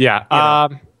 Yeah.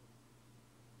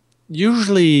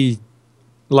 Usually,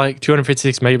 like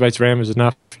 256 megabytes RAM is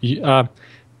enough.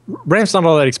 RAM's not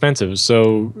all that expensive,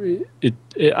 so it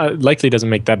likely doesn't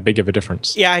make that big of a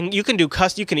difference. Yeah, and you can do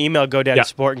you can email GoDaddy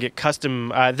support and get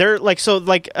custom. I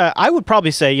would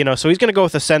probably say, so he's going to go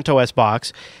with a CentOS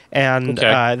box, and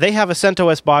they have a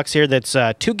CentOS box here that's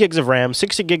 2 gigs of RAM,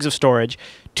 60 gigs of storage,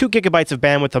 2 gigabytes of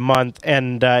bandwidth a month,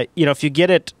 and if you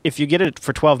get it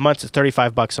for 12 months, it's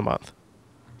 $35 a month.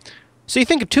 So you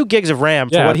think of 2 gigs of RAM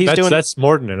for what he's doing? That's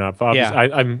more than enough. Yeah.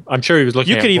 I'm sure he was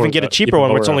looking. You could even get a cheaper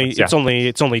one, where it's only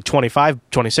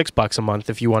 $26 a month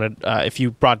if you wanted if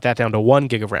you brought that down to 1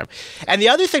 gig of RAM. And the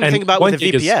other thing to think about with a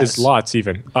VPS is lots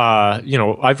even.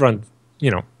 I've run.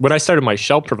 When I started my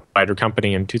shell provider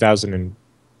company in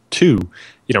 2002,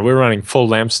 we were running full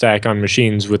LAMP stack on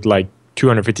machines with like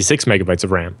 256 megabytes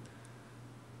of RAM.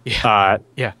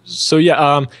 So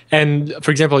and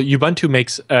for example, Ubuntu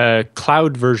makes a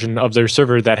cloud version of their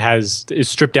server that is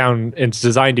stripped down and it's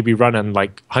designed to be run on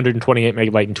like 128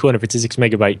 megabyte and 256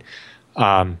 megabyte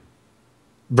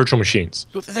virtual machines.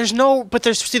 There's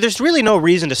really no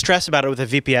reason to stress about it with a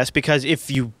VPS, because if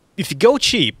you go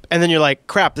cheap and then you're like,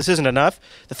 crap, this isn't enough.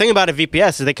 The thing about a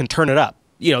VPS is they can turn it up.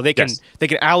 They can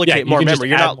allocate more memory.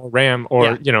 You're not more RAM,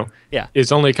 or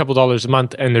it's only a couple dollars a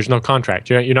month, and there's no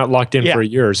contract. You're not locked in for a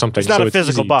year or something. It's not a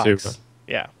physical box.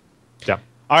 Yeah. All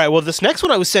right. Well, this next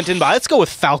one I was sent in by. Let's go with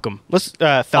Falcom. Let's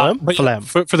Falem.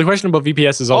 For the question about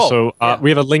VPS is also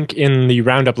we have a link in the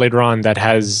roundup later on that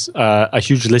has a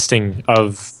huge listing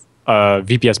of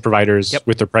VPS providers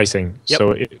with their pricing. So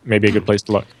it may be a good place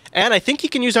to look. And I think you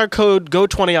can use our code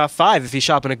GO20OFF5 if you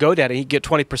shop in a GoDaddy. You get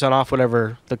 20% off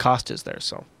whatever the cost is there.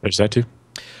 So there's that too.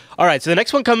 All right, so the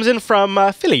next one comes in from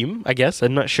Philim, I guess.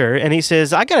 I'm not sure. And he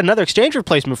says, I got another exchange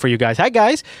replacement for you guys. Hi,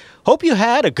 guys. Hope you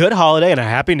had a good holiday and a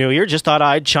happy new year. Just thought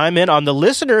I'd chime in on the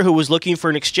listener who was looking for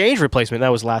an exchange replacement. That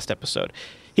was last episode.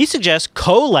 He suggests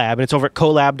Colab, and it's over at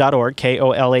colab.org,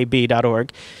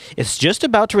 KOLAB.org. It's just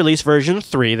about to release version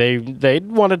 3. They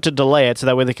wanted to delay it so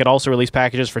that way they could also release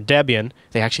packages for Debian.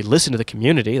 They actually listen to the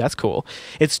community. That's cool.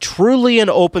 It's truly an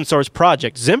open source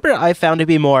project. Zimbra I found to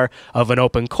be more of an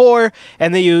open core,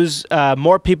 and they use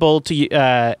more people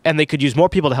and they could use more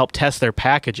people to help test their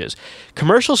packages.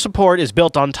 Commercial support is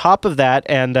built on top of that,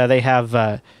 and they have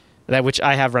that, which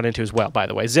I have run into as well, by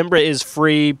the way. Zimbra is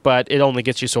free, but it only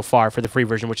gets you so far for the free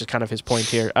version, which is kind of his point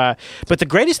here. But the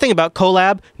greatest thing about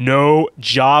Colab, no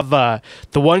Java.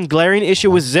 The one glaring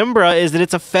issue with Zimbra is that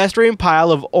it's a festering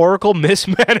pile of Oracle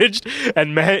mismanaged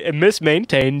and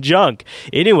mismaintained junk.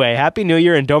 Anyway, Happy New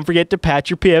Year, and don't forget to patch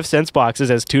your pfSense boxes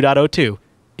as 2.02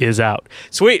 is out.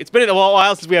 Sweet. It's been a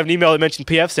while since we have an email that mentioned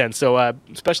pfSense, so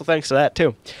special thanks to that,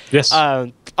 too. Yes.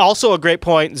 Also a great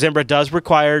point, Zimbra does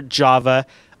require Java.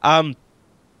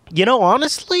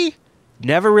 Honestly,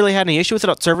 never really had any issue with it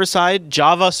on server side.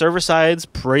 Java server side's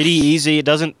pretty easy. It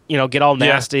doesn't, get all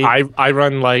nasty. Yeah, I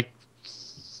run like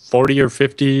 40 or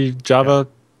 50 Java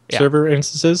server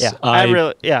instances.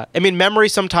 Yeah, I mean, memory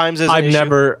sometimes is an issue. I'm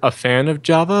never a fan of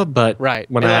Java, but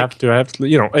when I have to,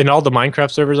 in all the Minecraft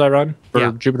servers I run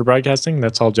for Jupiter Broadcasting,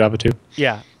 that's all Java too.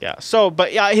 Yeah. So,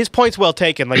 but his point's well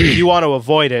taken. Like, if you want to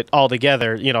avoid it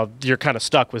altogether, you're kind of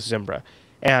stuck with Zimbra.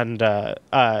 And,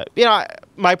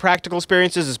 my practical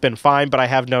experiences has been fine, but I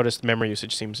have noticed memory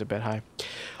usage seems a bit high.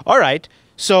 All right.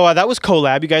 So that was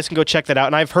Colab. You guys can go check that out.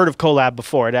 And I've heard of Colab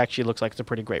before. It actually looks like it's a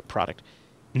pretty great product.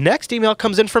 Next email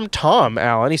comes in from Tom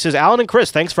Allan. He says, Allan and Chris,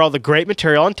 thanks for all the great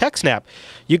material on TechSNAP.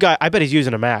 I bet he's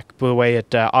using a Mac, by the way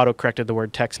it auto-corrected the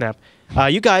word TechSNAP.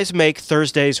 You guys make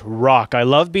Thursdays rock. I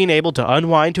love being able to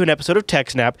unwind to an episode of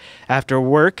TechSNAP after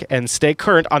work and stay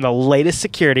current on the latest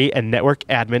security and network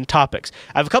admin topics.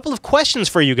 I have a couple of questions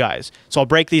for you guys, so I'll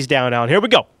break these down now, and here we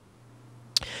go.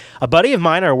 A buddy of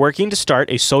mine are working to start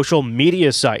a social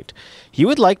media site. He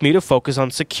would like me to focus on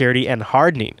security and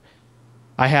hardening.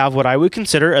 I have what I would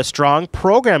consider a strong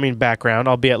programming background,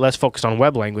 albeit less focused on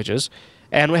web languages,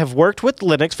 and have worked with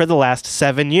Linux for the last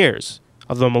 7 years,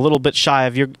 although I'm a little bit shy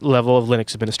of your level of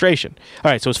Linux administration.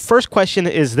 All right, so his first question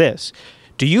is this.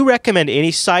 Do you recommend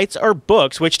any sites or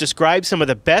books which describe some of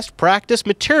the best practice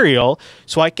material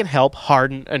so I can help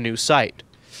harden a new site?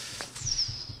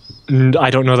 I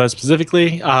don't know that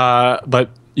specifically, but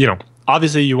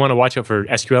obviously you want to watch out for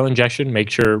SQL injection. Make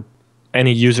sure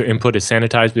any user input is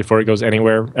sanitized before it goes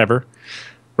anywhere ever,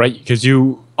 right? Because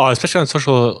especially on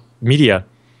social media,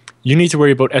 you need to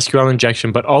worry about SQL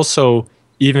injection, but also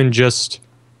even just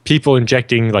people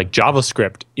injecting like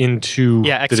JavaScript into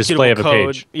the display of a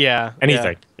page. Yeah.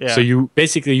 Anything. Yeah. So you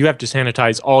have to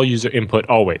sanitize all user input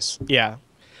always. Yeah.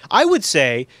 I would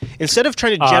say, instead of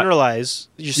trying to generalize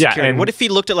your security, what if he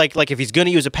looked at, like if he's going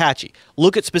to use Apache,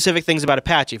 look at specific things about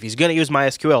Apache. If he's going to use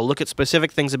MySQL, look at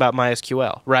specific things about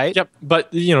MySQL, right? Yep. But,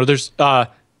 there's the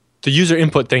user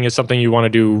input thing is something you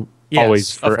want to do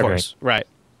always for everything. Course. Right.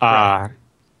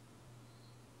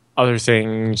 Other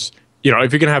things, if you're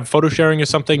going to have photo sharing or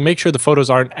something, make sure the photos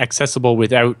aren't accessible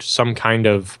without some kind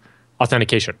of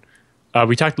authentication.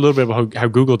 We talked a little bit about how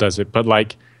Google does it, but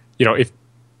if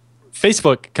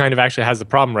Facebook kind of actually has the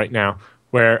problem right now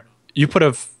where you put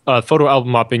a photo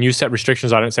album up and you set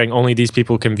restrictions on it saying only these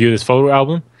people can view this photo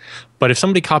album. But if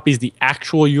somebody copies the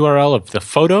actual URL of the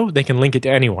photo, they can link it to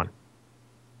anyone.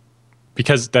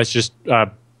 Because that's just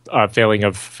a failing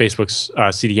of Facebook's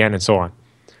CDN and so on.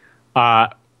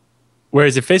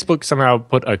 Whereas if Facebook somehow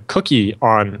put a cookie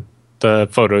on the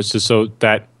photos so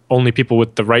that only people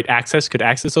with the right access could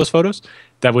access those photos,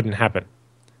 that wouldn't happen.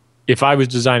 If I was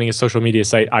designing a social media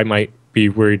site, I might be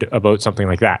worried about something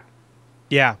like that.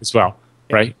 Yeah. As well,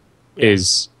 right? Yeah.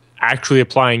 Is actually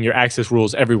applying your access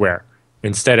rules everywhere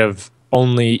instead of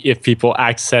only if people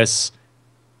access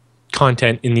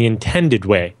content in the intended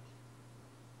way.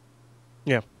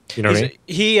 Yeah. You know what I mean?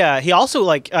 He also,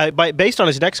 based on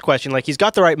his next question, he's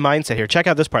got the right mindset here. Check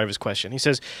out this part of his question. He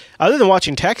says, other than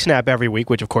watching TechSNAP every week,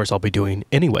 which of course I'll be doing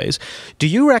anyways, do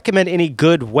you recommend any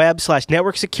good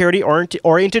web/network security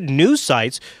oriented news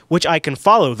sites which I can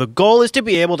follow? The goal is to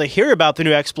be able to hear about the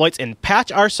new exploits and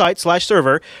patch our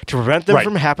site/server to prevent them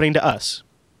from happening to us.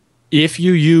 If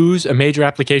you use a major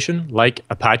application like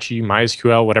Apache,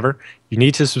 MySQL, whatever, you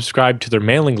need to subscribe to their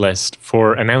mailing list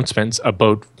for announcements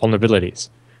about vulnerabilities.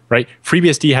 Right,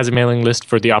 FreeBSD has a mailing list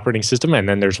for the operating system, and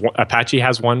then there's Apache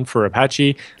has one for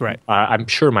Apache. Right, I'm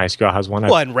sure MySQL has one.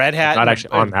 Well, and Red Hat, not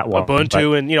actually on that one.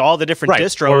 Ubuntu, and all the different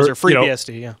distros are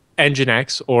FreeBSD.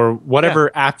 Nginx or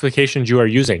whatever applications you are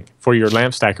using for your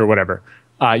LAMP stack or whatever.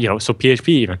 So PHP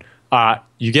even.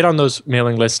 You get on those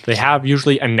mailing lists. They have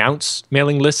usually announced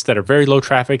mailing lists that are very low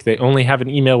traffic. They only have an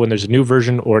email when there's a new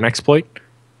version or an exploit,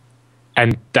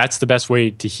 and that's the best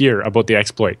way to hear about the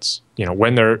exploits.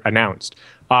 When they're announced.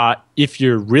 If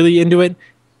you're really into it,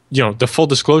 the full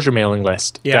disclosure mailing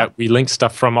list that we link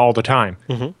stuff from all the time.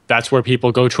 Mm-hmm. That's where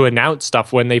people go to announce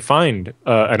stuff when they find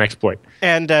an exploit.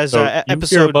 And as you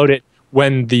hear about it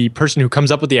when the person who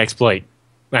comes up with the exploit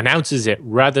announces it,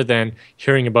 rather than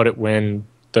hearing about it when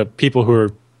the people who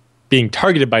are being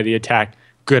targeted by the attack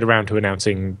get around to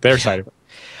announcing their side of it.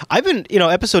 I've been,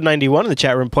 episode 91 in the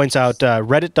chat room points out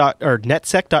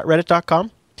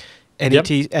netsec.reddit.com.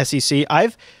 NETSEC.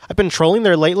 I've been trolling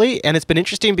there lately, and it's been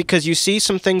interesting because you see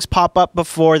some things pop up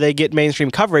before they get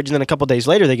mainstream coverage, and then a couple days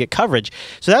later they get coverage.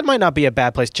 So that might not be a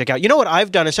bad place to check out. You know what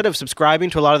I've done? Instead of subscribing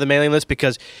to a lot of the mailing lists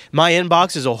because my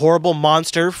inbox is a horrible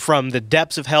monster from the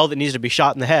depths of hell that needs to be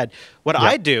shot in the head, what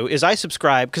I do is I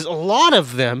subscribe, because a lot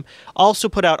of them also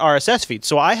put out RSS feeds.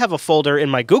 So I have a folder in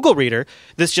my Google Reader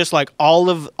that's just like all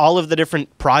of the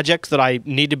different projects that I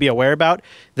need to be aware about,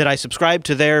 that I subscribe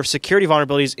to their security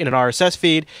vulnerabilities in an RSS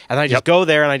feed, and then I just go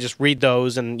there and I just read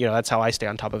those, and that's how I stay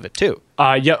on top of it too.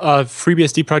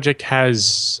 FreeBSD project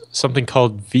has something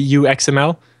called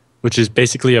VUXML, which is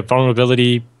basically a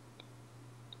vulnerability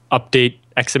update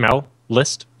XML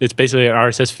list. It's basically an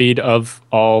RSS feed of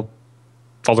all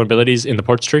vulnerabilities in the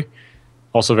ports tree.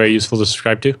 Also very useful to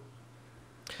subscribe to.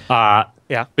 But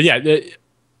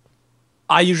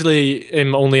I usually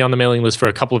am only on the mailing list for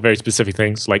a couple of very specific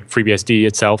things, like FreeBSD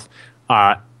itself,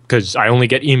 because I only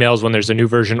get emails when there's a new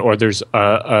version or there's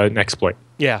an exploit.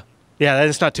 Yeah,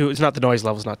 it's not the noise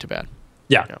level's not too bad.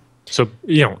 Yeah. So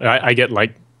I get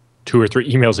like 2 or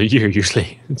 3 emails a year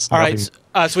usually. All right.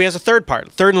 So he has a third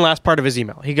and last part of his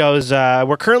email. He goes,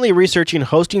 we're currently researching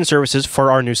hosting services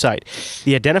for our new site.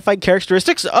 The identified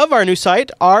characteristics of our new site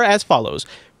are as follows.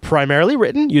 primarily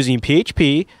written using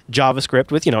PHP,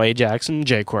 JavaScript with, Ajax and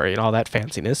jQuery and all that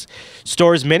fanciness.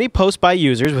 Stores many posts by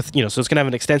users with, so it's going to have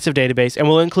an extensive database and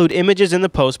will include images in the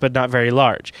post but not very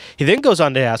large. He then goes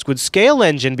on to ask, would Scale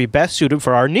Engine be best suited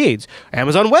for our needs?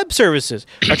 Amazon Web Services,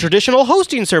 a traditional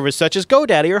hosting service such as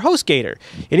GoDaddy or HostGator.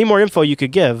 Any more info you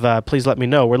could give, please let me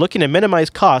know. We're looking to minimize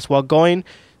costs while going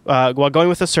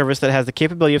with a service that has the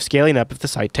capability of scaling up if the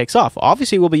site takes off.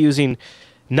 Obviously, we'll be using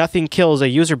nothing kills a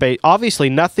user base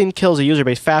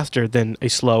faster than a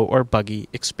slow or buggy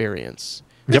experience.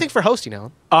 What do you think for hosting,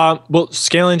 Alan? Well,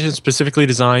 Scale Engine is specifically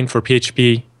designed for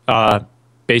PHP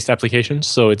based applications,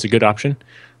 so it's a good option.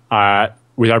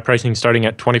 With our pricing starting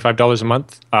at $25 a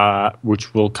month,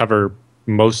 which will cover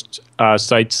most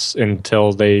sites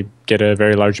until they get a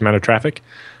very large amount of traffic.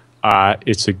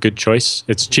 It's a good choice.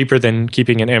 It's cheaper than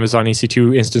keeping an Amazon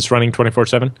EC2 instance running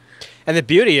 24/7. And the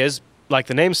beauty is, like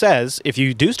the name says, if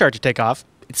you do start to take off,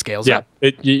 it scales up.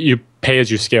 You pay as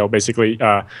you scale, basically.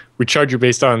 We charge you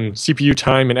based on CPU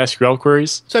time and SQL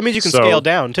queries. So that means you can scale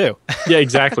down, too. Yeah,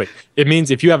 exactly. It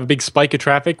means if you have a big spike of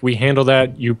traffic, we handle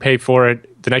that, you pay for it.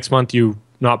 The next month, you're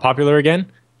not popular again,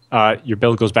 your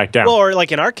bill goes back down. Well, or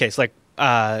like in our case, like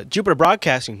Jupiter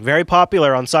Broadcasting, very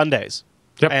popular on Sundays.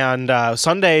 Yep. And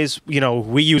Sundays,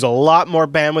 we use a lot more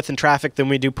bandwidth and traffic than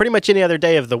we do pretty much any other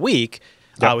day of the week.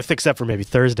 Yep. Except for maybe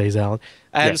Thursdays, Alan.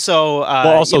 And so...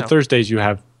 Thursdays you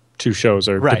have 2 shows,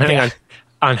 or depending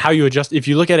on how you adjust. If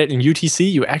you look at it in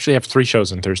UTC, you actually have 3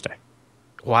 shows on Thursday.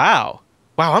 Wow,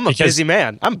 I'm a busy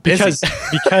man. I'm busy.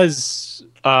 Because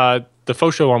the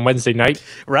faux show on Wednesday night,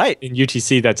 right? In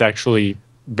UTC, that's actually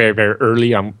very, very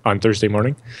early on Thursday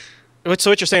morning. So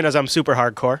what you're saying is I'm super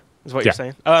hardcore, is what you're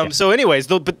saying? So anyways,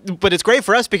 but it's great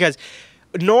for us because...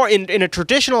 in a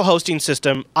traditional hosting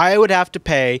system, I would have to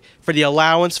pay for the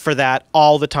allowance for that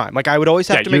all the time. Like I would always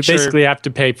have to make sure... you basically have to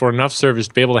pay for enough service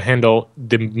to be able to handle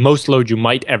the most load you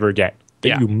might ever get.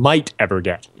 You might ever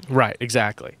get. Right,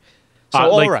 exactly. So,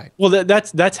 all right. Well,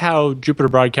 that's how Jupiter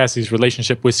Broadcasting's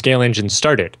relationship with Scale Engine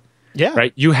started. Yeah.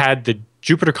 Right? You had the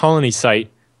Jupiter Colony site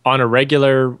on a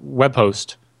regular web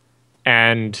host,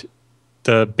 and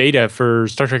the beta for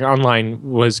Star Trek Online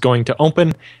was going to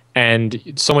open, and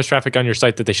so much traffic on your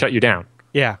site that they shut you down.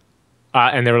 Yeah.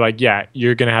 And they were like,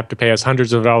 you're going to have to pay us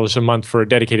hundreds of dollars a month for a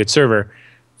dedicated server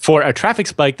for a traffic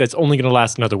spike that's only going to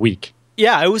last another week.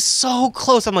 Yeah, it was so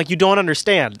close. I'm like, you don't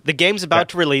understand. The game's about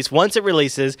to release. Once it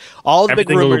releases, all the big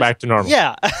rumors... Everything will go back to normal.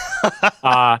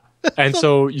 Yeah. And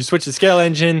so you switch to Scale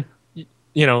Engine,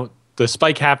 the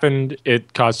spike happened,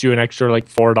 it cost you an extra like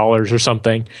 $4 or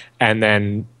something, and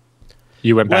then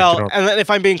you went back to normal. And if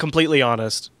I'm being completely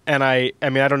honest, and I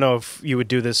mean, I don't know if you would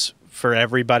do this for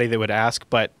everybody that would ask,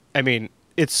 but I mean,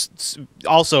 it's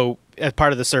also as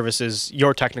part of the services,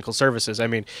 your technical services. I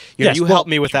mean, you helped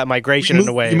me with that migration in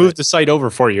a way. You moved the site over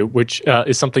for you, which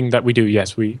is something that we do.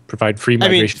 Yes, we provide free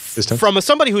migration assistance. From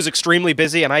somebody who's extremely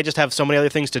busy and I just have so many other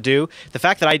things to do, the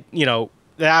fact that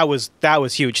that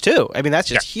was huge too. I mean, that's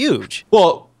just huge.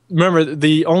 Well, remember,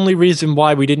 the only reason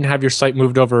why we didn't have your site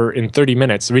moved over in 30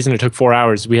 minutes, the reason it took 4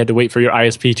 hours, we had to wait for your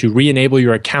ISP to re-enable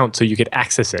your account so you could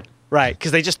access it. Right,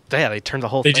 because they turned the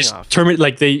whole thing off.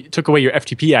 They took away your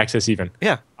FTP access even.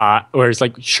 Yeah. Whereas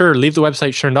sure, leave the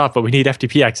website turned off, but we need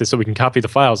FTP access so we can copy the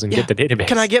files and get the database.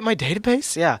 Can I get my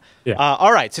database? Yeah. Yeah.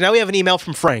 All right, so now we have an email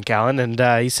from Frank, Allan, and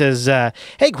he says,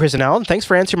 hey, Chris and Allan, thanks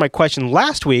for answering my question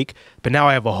last week, but now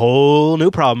I have a whole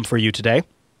new problem for you today.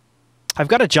 I've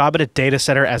got a job at a data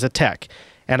center as a tech.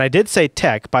 And I did say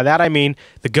tech. By that I mean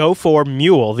the Go 4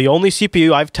 Mule. The only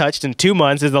CPU I've touched in 2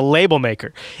 months is the label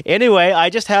maker. Anyway, I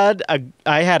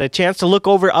had a chance to look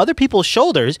over other people's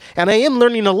shoulders, and I am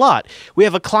learning a lot. We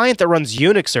have a client that runs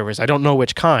Unix servers, I don't know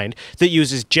which kind, that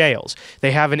uses jails.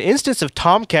 They have an instance of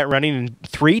Tomcat running in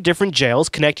 3 different jails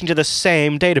connecting to the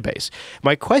same database.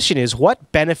 My question is, what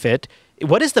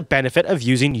is the benefit of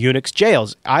using Unix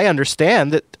jails? I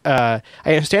understand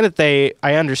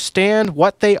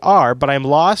what they are, but I'm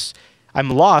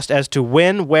lost as to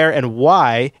when, where, and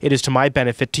why it is to my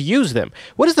benefit to use them.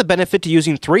 What is the benefit to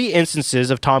using 3 instances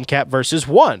of Tomcat versus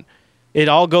 1? It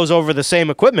all goes over the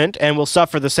same equipment and will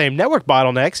suffer the same network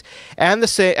bottlenecks as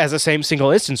the same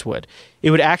single instance would. It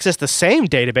would access the same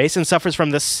database and suffers from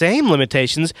the same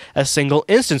limitations a single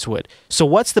instance would. So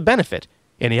what's the benefit?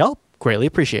 Any help? Greatly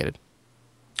appreciated.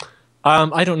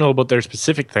 I don't know about their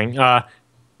specific thing.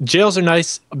 Jails are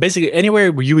nice. Basically,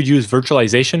 anywhere where you would use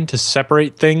virtualization to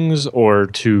separate things or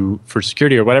for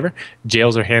security or whatever,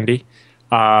 jails are handy.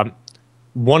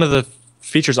 One of the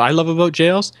features I love about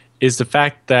jails is the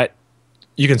fact that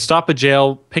you can stop a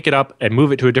jail, pick it up, and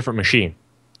move it to a different machine.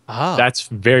 That's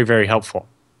very, very helpful.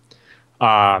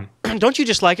 don't you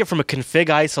just like it from a config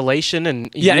isolation and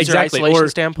Yeah, user exactly. isolation Or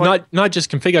standpoint? not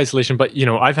just config isolation, but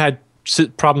I've had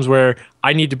problems where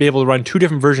I need to be able to run 2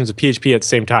 different versions of PHP at the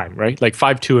same time, right? Like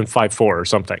 5.2 and 5.4 or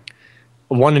something.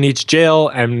 One in each jail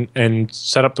and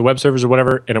set up the web servers or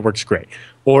whatever, and it works great.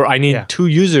 Or I need 2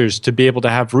 users to be able to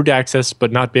have root access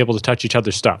but not be able to touch each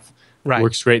other's stuff. Right.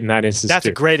 Works great in that instance. That's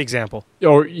too. a great example.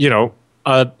 Or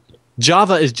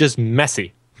Java is just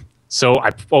messy. So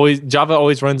Java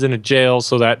always runs in a jail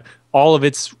so that all of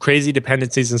its crazy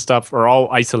dependencies and stuff are all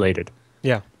isolated.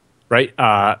 Yeah. Right?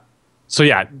 So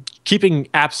yeah, keeping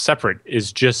apps separate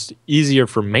is just easier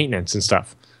for maintenance and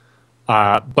stuff.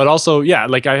 But also, yeah,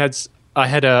 like I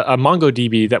had a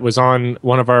MongoDB that was on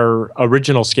one of our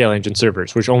original Scale Engine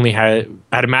servers, which only had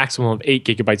a maximum of 8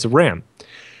 gigabytes of RAM.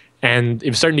 And it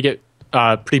was starting to get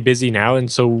pretty busy now. And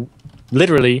so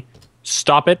literally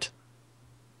stop it,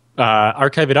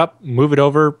 archive it up, move it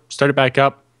over, start it back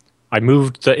up. I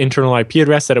moved the internal IP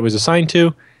address that it was assigned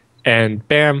to, and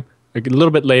bam, a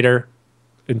little bit later,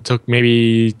 it took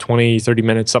maybe 20, 30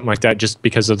 minutes, something like that, just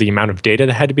because of the amount of data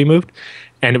that had to be moved.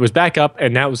 And it was back up,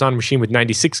 and now it was on a machine with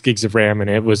 96 gigs of RAM, and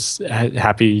it was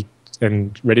happy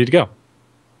and ready to go.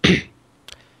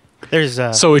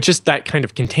 So it's just that kind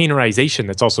of containerization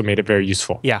that's also made it very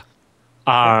useful. Yeah.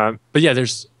 But yeah,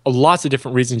 there's lots of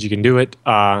different reasons you can do it.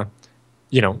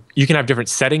 You can have different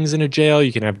settings in a jail.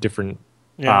 You can have different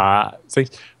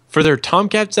things. For their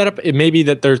Tomcat setup, it may be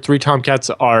that their 3 Tomcats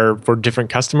are for different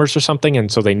customers or something, and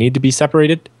so they need to be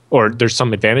separated, or there's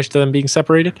some advantage to them being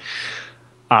separated.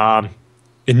 In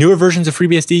newer versions of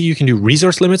FreeBSD, you can do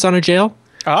resource limits on a jail.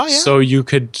 Oh, yeah. So you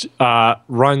could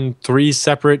run 3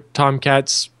 separate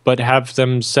Tomcats, but have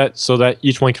them set so that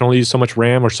each one can only use so much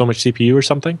RAM or so much CPU or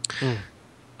something.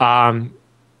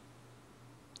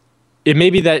 It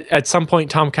may be that at some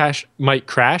point Tomcat might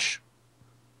crash,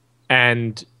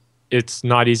 and it's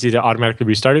not easy to automatically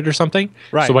restart it or something.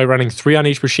 Right. So by running 3 on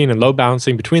each machine and load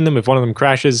balancing between them, if one of them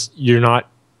crashes, you're not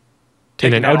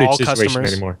in an outage situation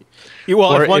anymore.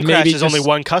 Well, if one crashes, only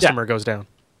one customer goes down.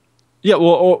 Yeah,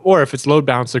 well, or if it's load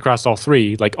balanced across all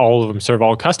 3, like all of them serve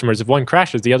all customers, if one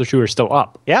crashes, the other 2 are still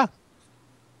up. Yeah.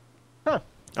 Huh.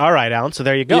 All right, Alan, so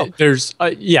there you go.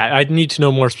 I'd need to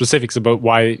know more specifics about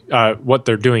why, what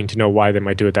they're doing to know why they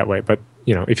might do it that way. But,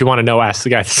 if you want to know, ask the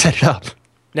guy that set it up.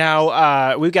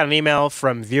 Now, we've got an email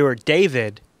from viewer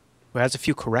David, who has a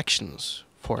few corrections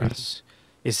for us.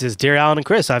 It says, Dear Alan and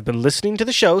Chris, I've been listening to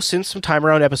the show since sometime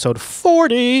around episode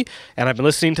 40, and I've been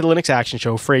listening to the Linux Action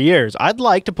Show for years. I'd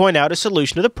like to point out a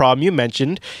solution to the problem you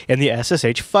mentioned in the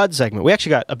SSH FUD segment. We actually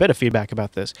got a bit of feedback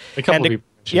about this. A couple of people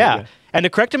mentioned it. And to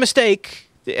correct a mistake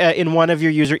in one of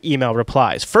your user email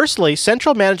replies. Firstly,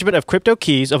 central management of crypto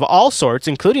keys of all sorts,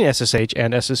 including SSH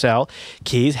and SSL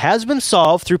keys, has been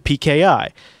solved through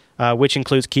PKI, which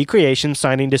includes key creation,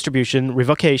 signing, distribution,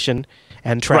 revocation,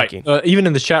 and tracking. Right. Even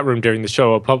in the chat room during the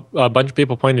show, a bunch of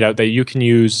people pointed out that you can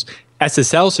use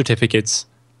SSL certificates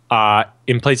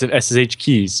in place of SSH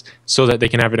keys so that they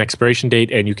can have an expiration date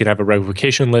and you can have a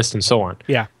revocation list and so on.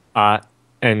 Yeah.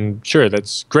 And sure,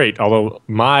 that's great, although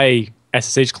my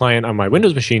SSH client on my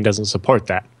Windows machine doesn't support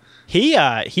that. He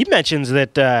mentions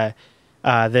that this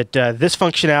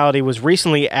functionality was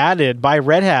recently added by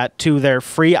Red Hat to their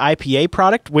free IPA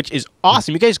product, which is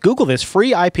awesome. You guys Google this,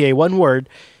 free IPA, one word,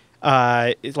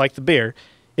 it's like the beer.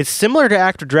 It's similar to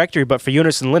Active Directory, but for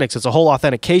Unix and Linux. It's a whole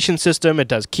authentication system. It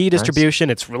does key distribution.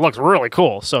 It looks really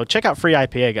cool. So check out free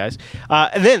IPA, guys.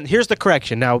 And then here's the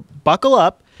correction. Now, buckle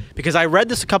up, because I read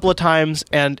this a couple of times,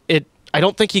 and I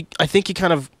think he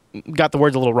kind of got the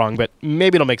words a little wrong, but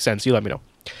maybe it'll make sense. You let me know.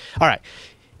 All right.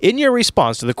 In your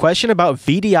response to the question about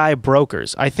VDI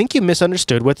brokers, I think you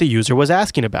misunderstood what the user was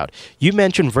asking about. You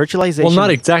mentioned virtualization. Well, not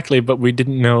exactly, but we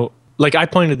didn't know. Like, I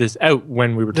pointed this out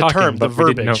when we were talking, term, but the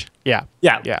verbiage. We didn't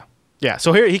know. Yeah.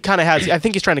 So here he kind of has, I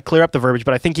think he's trying to clear up the verbiage,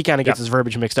 but I think he kind of gets his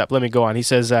verbiage mixed up. Let me go on. He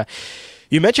says,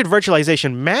 you mentioned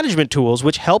virtualization management tools,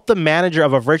 which help the manager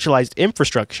of a virtualized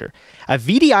infrastructure. A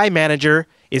VDI manager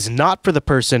is not for the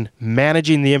person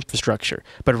managing the infrastructure,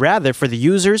 but rather for the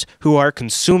users who are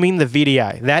consuming the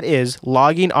VDI, that is,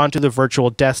 logging onto the virtual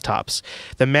desktops.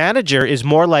 The manager is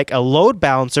more like a load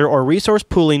balancer or resource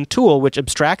pooling tool which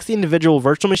abstracts the individual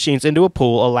virtual machines into a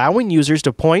pool, allowing users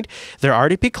to point their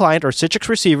RDP client or Citrix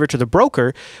receiver to the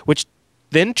broker, which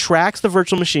then tracks the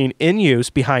virtual machine in use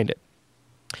behind it.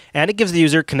 And it gives the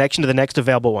user connection to the next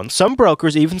available one. Some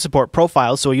brokers even support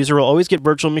profiles, so a user will always get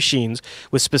virtual machines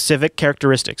with specific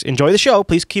characteristics. Enjoy the show.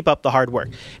 Please keep up the hard work.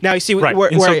 Now, you see, so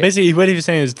basically what he was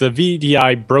saying is the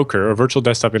VDI broker, or virtual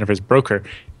desktop interface broker,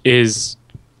 is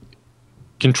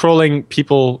controlling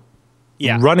people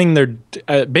running their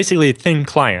basically thin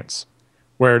clients,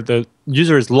 where the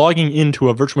user is logging into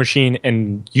a virtual machine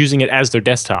and using it as their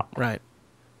desktop. Right.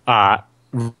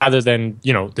 Rather than,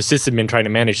 the sysadmin trying to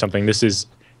manage something. This is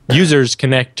users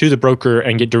connect to the broker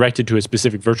and get directed to a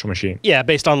specific virtual machine. Yeah,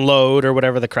 based on load or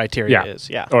whatever the criteria is.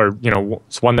 Yeah. Or,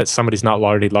 it's one that somebody's not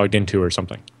already logged into or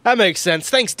something. That makes sense.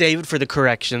 Thanks, David, for the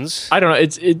corrections. I don't know.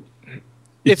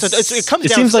 It comes down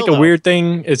seems still, like a weird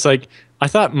thing. It's like, I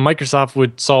thought Microsoft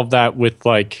would solve that with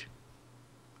like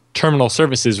terminal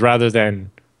services rather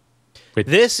than with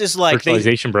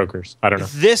virtualization brokers. I don't know.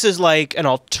 This is like an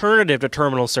alternative to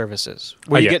terminal services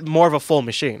where you get more of a full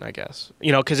machine, I guess.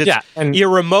 Because you're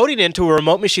remoting into a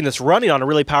remote machine that's running on a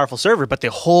really powerful server, but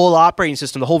the whole operating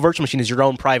system, the whole virtual machine is your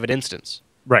own private instance.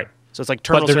 Right. So it's like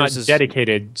terminal services. But they're not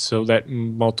dedicated so that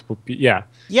multiple people... Yeah.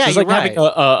 Yeah, so it's you're like right.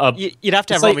 having You'd have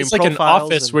to have roaming profiles. It's like an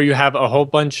office where you have a whole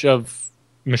bunch of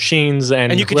machines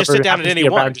and you could just sit down at any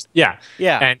one. Yeah.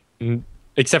 And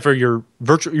except for your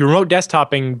remote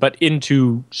desktoping, but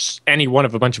into any one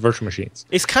of a bunch of virtual machines.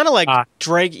 It's kind of like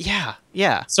drag.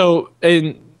 Yeah. So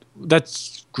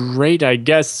that's great, I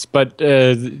guess, but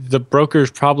the broker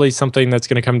is probably something that's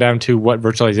going to come down to what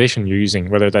virtualization you're using,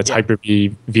 whether that's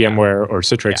Hyper-V, VMware, or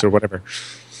Citrix or whatever.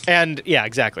 And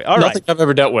exactly. Nothing I've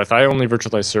ever dealt with. I only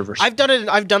virtualize servers. I've done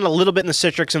a little bit in the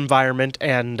Citrix environment,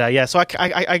 and so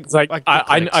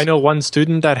I know one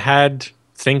student that had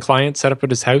Thing client set up at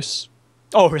his house.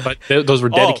 Oh, really? But those were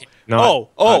dedicated.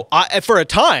 For a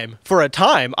time,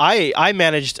 I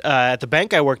managed at the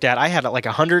bank I worked at. I had like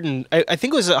 100 and I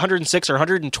think it was 106 or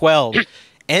 112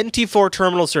 NT4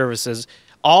 terminal services,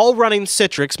 all running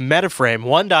Citrix Metaframe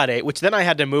 1.8, which then I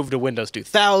had to move to Windows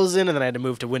 2000, and then I had to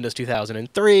move to Windows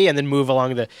 2003, and then move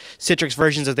along the Citrix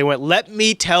versions as they went. Let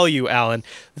me tell you, Allan,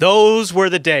 those were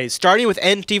the days. Starting with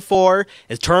NT4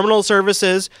 as terminal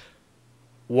services.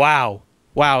 Wow,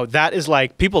 that is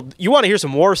like people. You want to hear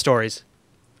some war stories?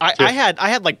 I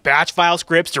had like batch file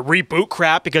scripts to reboot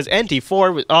crap because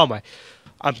NT4 was. Oh my,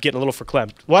 I'm getting a little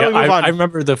verklempt. Why don't we move on? I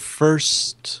remember the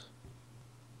first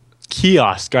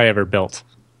kiosk I ever built.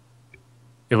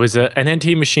 It was an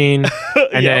NT machine,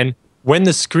 and then when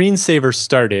the screensaver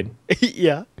started,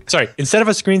 instead of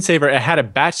a screensaver, it had a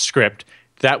batch script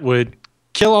that would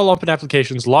kill all open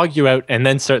applications, log you out, and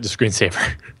then start the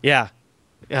screensaver.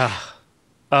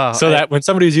 That when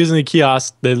somebody was using the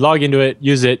kiosk, they'd log into it,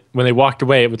 use it. When they walked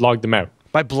away, it would log them out.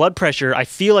 My blood pressure, I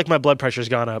feel like my blood pressure's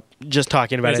gone up just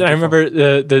talking about it. I remember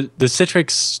the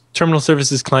Citrix terminal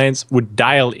services clients would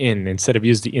dial in instead of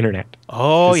use the internet.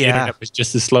 Oh, The internet was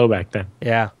just as slow back then.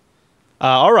 Yeah.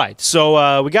 All right.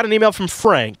 So we got an email from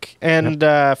Frank, and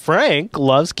Frank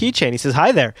loves Keychain. He says,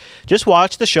 "Hi there. Just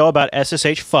watched the show about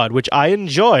SSH FUD, which I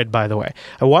enjoyed, by the way.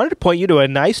 I wanted to point you to a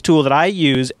nice tool that I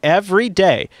use every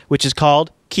day, which is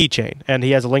called Keychain." And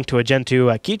he has a link to a Gen 2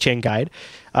 Keychain guide.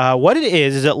 What it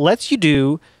is it lets you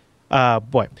do...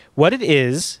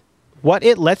 What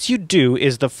it lets you do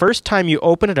is the first time you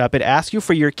open it up, it asks you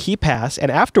for your key pass,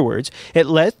 and afterwards, it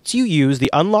lets you use the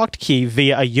unlocked key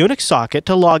via a Unix socket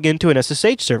to log into an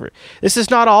SSH server. This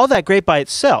is not all that great by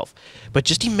itself, but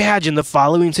just imagine the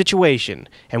following situation,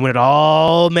 and when it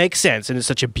all makes sense, and it's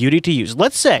such a beauty to use.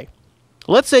 Let's say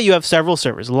you have several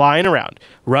servers lying around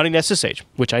running SSH,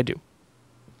 which I do.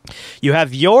 You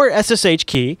have your SSH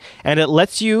key, and it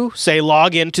lets you, say,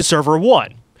 log into server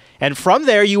 1. And from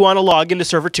there, you want to log into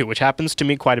server 2, which happens to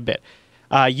me quite a bit.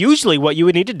 Usually, what you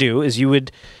would need to do is you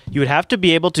would have to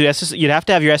be able to you'd have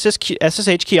to have your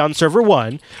SSH key on server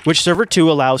 1, which server 2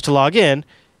 allows to log in.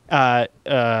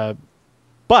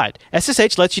 But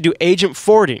SSH lets you do agent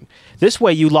forwarding. This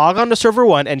way, you log on to server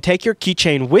 1 and take your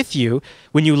keychain with you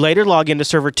when you later log into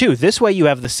server 2. This way, you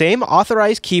have the same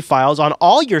authorized key files on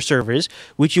all your servers,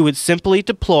 which you would simply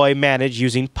deploy, manage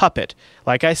using Puppet.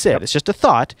 Like I said, it's just a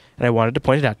thought, and I wanted to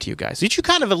point it out to you guys, which you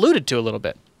kind of alluded to a little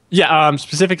bit. Yeah,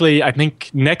 specifically, I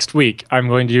think next week I'm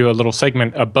going to do a little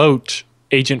segment about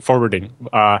agent forwarding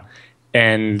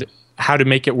and how to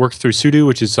make it work through sudo,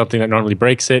 which is something that normally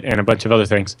breaks it, and a bunch of other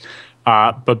things.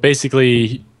 But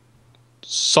basically,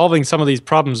 solving some of these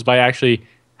problems by actually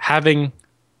having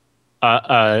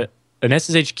an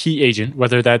SSH key agent,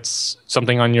 whether that's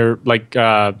something on your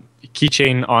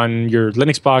keychain on your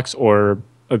Linux box or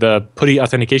the PuTTY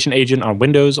authentication agent on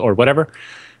Windows or whatever,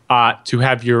 to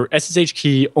have your SSH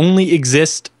key only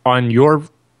exist on your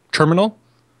terminal.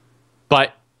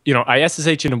 But I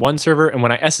SSH into one server, and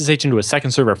when I SSH into a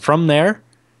second server from there,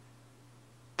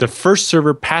 the first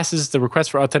server passes the request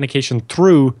for authentication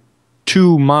through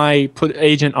to my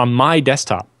agent on my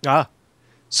desktop.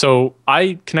 So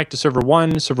I connect to server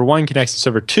 1 connects to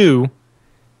server 2.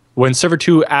 When server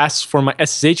 2 asks for my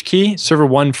SSH key, server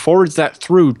 1 forwards that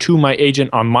through to my agent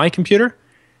on my computer.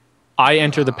 I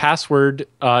enter the password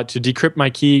to decrypt my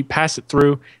key, pass it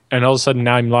through, and all of a sudden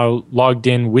now I'm logged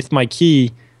in with my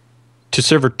key to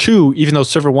server 2, even though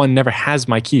server 1 never has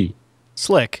my key.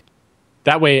 Slick.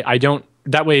 That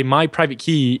way my private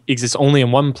key exists only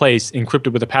in one place,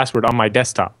 encrypted with a password on my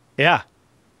desktop. Yeah.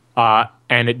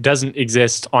 And it doesn't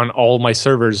exist on all my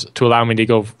servers to allow me to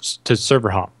go to server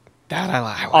hop. That I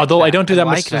like. Although that. I don't do that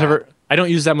I much server. I don't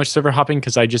use that much server hopping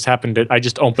because I just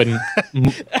open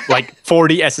like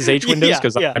 40 SSH windows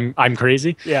because I'm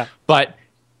crazy. Yeah. But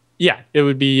yeah, it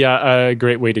would be a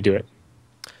great way to do it.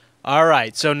 All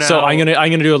right. So now. So I'm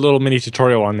gonna do a little mini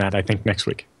tutorial on that. I think next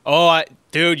week. Oh,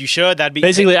 dude, you should. That'd be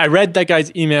basically. I read that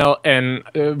guy's email and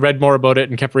read more about it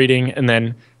and kept reading, and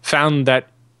then found that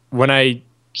when I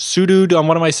sudoed on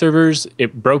one of my servers,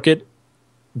 it broke it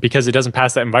because it doesn't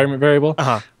pass that environment variable.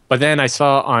 But then I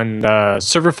saw on the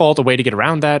server fault a way to get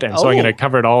around that, and so I'm going to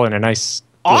cover it all in a nice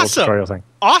little tutorial thing.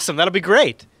 Awesome. That'll be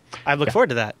great. I look forward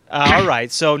to that. All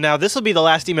right. So now this will be the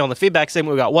last email in the feedback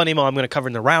segment. We've got one email I'm going to cover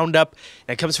in the roundup.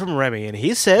 And it comes from Remy. And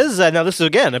he says, now this is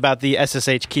again about the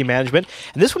SSH key management.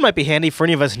 And this one might be handy for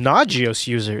any of us Nagios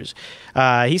users.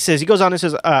 He goes on and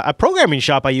says, a programming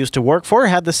shop I used to work for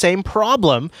had the same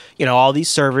problem. You know, all these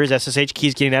servers, SSH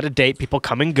keys getting out of date, people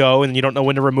come and go, and you don't know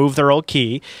when to remove their old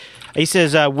key. He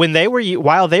says,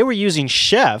 while they were using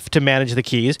Chef to manage the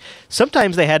keys,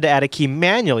 sometimes they had to add a key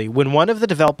manually when one of the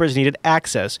developers needed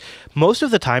access. Most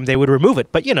of the time, they would remove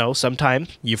it, but, sometimes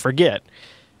you forget.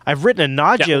 I've written a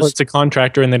Nagios... Yeah, well, it's a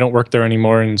contractor and they don't work there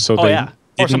anymore, and so they...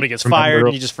 Or somebody gets fired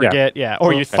and you just forget. Yeah.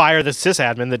 Or you fire the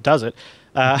sysadmin that does it.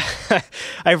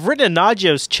 I've written a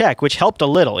Nagios check, which helped a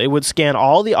little. It would scan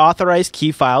all the authorized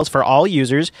key files for all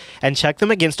users and check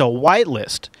them against a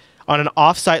whitelist on an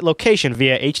off-site location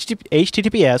via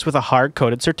HTTPS with a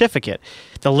hard-coded certificate.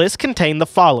 The list contained the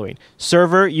following: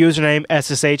 server, username,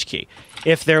 SSH key.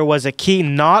 If there was a key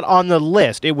not on the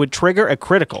list, it would trigger a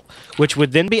critical, which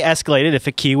would then be escalated if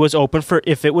it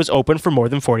was open for more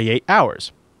than 48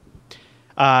 hours.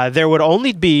 There were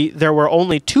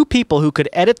only 2 people who could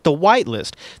edit the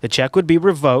whitelist. The check would be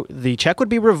revoked.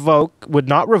 Would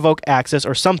not revoke access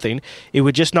or something. It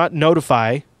would just not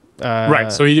notify.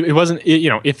 Right. So it wasn't.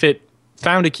 If it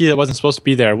found a key that wasn't supposed to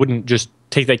be there, it wouldn't just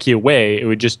take that key away. It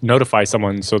would just notify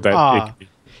someone so that it could be.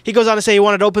 He goes on to say he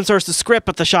wanted to open source the script,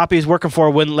 but the shop he was working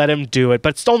for wouldn't let him do it. But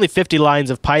it's only 50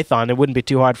 lines of Python. It wouldn't be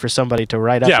too hard for somebody to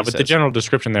write up. Yeah, but the general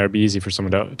description there would be easy for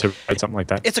someone to write something like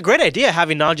that. It's a great idea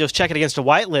having Nagios check it against a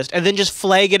whitelist and then just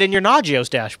flag it in your Nagios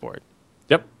dashboard.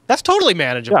 Yep. That's totally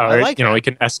manageable. Yeah, I like it. It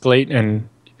can escalate and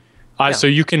so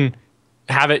you can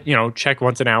have it, check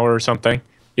once an hour or something.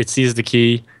 It sees the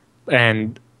key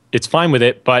and it's fine with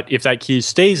it. But if that key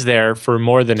stays there for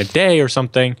more than a day or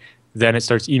something, then it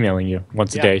starts emailing you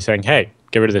once a day saying, hey,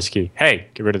 get rid of this key. Hey,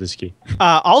 get rid of this key.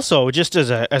 Also, just as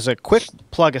a quick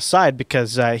plug aside,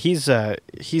 because he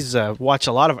watches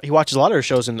a lot of our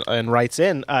shows and writes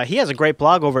in. He has a great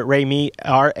blog over at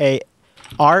raymii.org.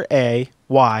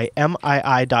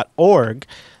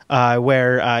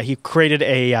 Where he created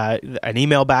an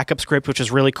email backup script, which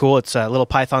is really cool. It's a little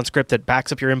Python script that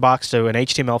backs up your inbox to an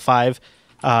HTML5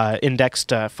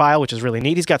 indexed file, which is really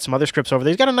neat. He's got some other scripts over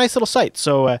there. He's got a nice little site.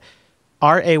 So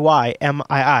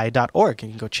raymii.org, and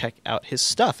you can go check out his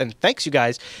stuff. And thanks, you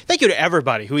guys. Thank you to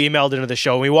everybody who emailed into the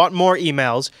show. We want more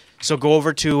emails, so go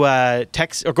over to go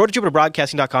to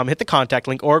jupiterbroadcasting.com, hit the contact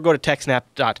link, or go to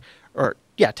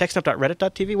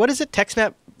TechSNAP.reddit.tv. What is it?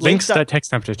 TechSNAP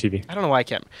links.techsnap.tv. I don't know why I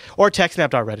can't. Or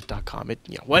TechSNAP.reddit.com.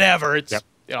 Whatever. It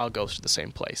all goes to the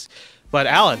same place. But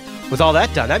Allan, with all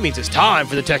that done, that means it's time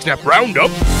for the TechSNAP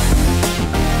Roundup.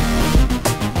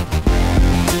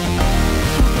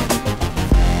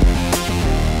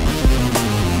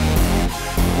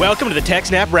 Welcome to the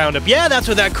TechSNAP Roundup. Yeah, that's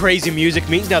what that crazy music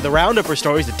means. Now, the Roundup are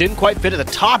stories that didn't quite fit at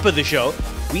the top of the show.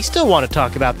 We still want to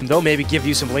talk about them, though, maybe give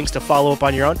you some links to follow up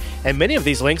on your own. And many of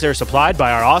these links are supplied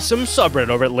by our awesome subreddit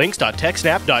over at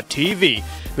links.techsnap.tv.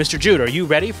 Mr. Jude, are you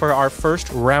ready for our first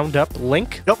Roundup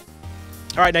link? Nope.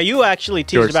 All right, now you actually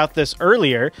teased about this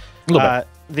earlier. A little bit.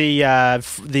 The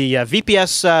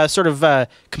VPS sort of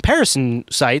comparison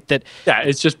site that... Yeah,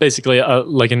 it's just basically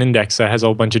like an index that has a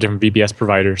whole bunch of different VPS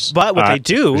providers. But what they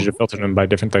do... You filter them by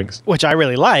different things. Which I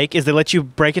really like, is they let you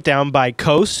break it down by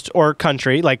coast or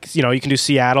country. Like, you can do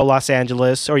Seattle, Los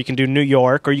Angeles, or you can do New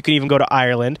York, or you can even go to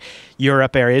Ireland,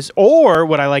 Europe areas. Or,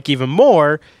 what I like even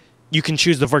more, You can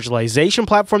choose the virtualization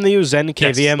platform they use, Zen,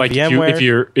 KVM, like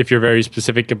VMware. if you're very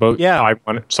specific about I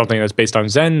want something that's based on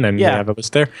Zen, then they have a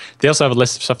list there. They also have a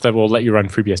list of stuff that will let you run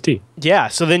FreeBSD. Yeah,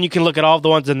 so then you can look at all the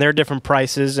ones and their different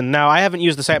prices. And now I haven't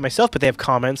used the site myself, but they have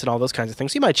comments and all those kinds of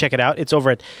things. So you might check it out. It's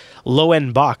over at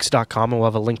lowendbox.com, and we'll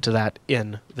have a link to that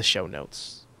in the show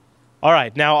notes. All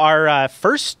right, now our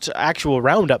first actual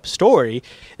roundup story,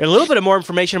 a little bit of more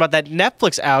information about that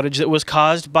Netflix outage that was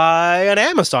caused by an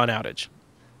Amazon outage.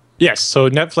 Yes, so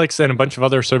Netflix and a bunch of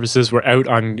other services were out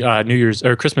on New Year's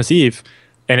or Christmas Eve,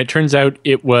 and it turns out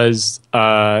it was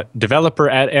a developer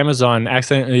at Amazon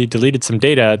accidentally deleted some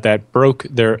data that broke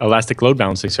their elastic load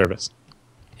balancing service.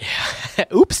 Yeah.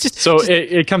 Oops.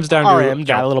 It comes down to a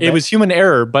little bit. It was human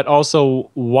error, but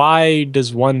also why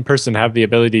does one person have the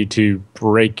ability to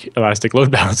break elastic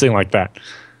load balancing like that?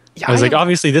 Yeah, I was like,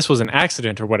 obviously this was an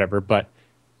accident or whatever, but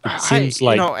it seems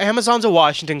like... Amazon's a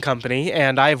Washington company,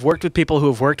 and I've worked with people who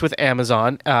have worked with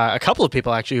Amazon, a couple of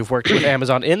people actually who've worked with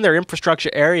Amazon in their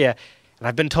infrastructure area, and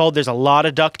I've been told there's a lot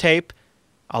of duct tape,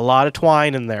 a lot of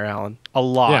twine in there, Alan. A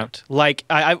lot. Yeah. Like,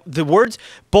 the words,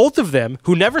 both of them,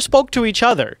 who never spoke to each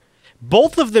other,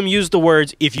 both of them used the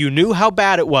words, if you knew how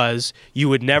bad it was, you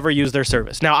would never use their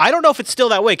service. Now, I don't know if it's still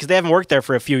that way because they haven't worked there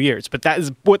for a few years, but that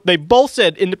is what they both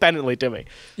said independently to me.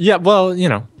 Yeah, well,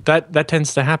 that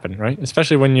tends to happen, right?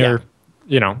 Especially when you're,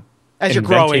 as you're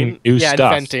growing, new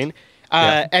stuff. Inventing.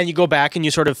 And you go back and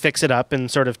you sort of fix it up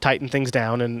and sort of tighten things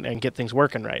down and get things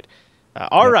working right.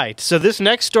 All right, so this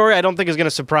next story I don't think is going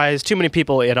to surprise too many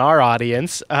people in our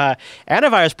audience.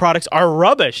 Antivirus products are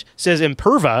rubbish, says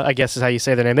Imperva, I guess is how you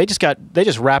say their name. They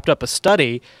just wrapped up a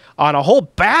study on a whole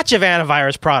batch of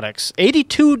antivirus products.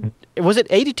 82, was it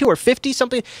 82 or 50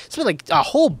 something like a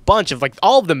whole bunch of like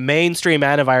all of the mainstream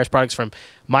antivirus products from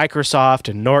Microsoft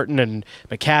and Norton and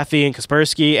McAfee and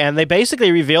Kaspersky, and they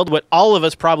basically revealed what all of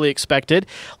us probably expected.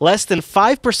 Less than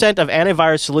 5% of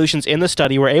antivirus solutions in the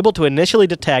study were able to initially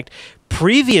detect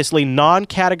previously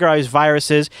non-categorized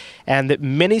viruses, and that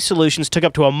many solutions took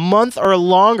up to a month or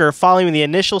longer following the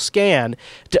initial scan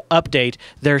to update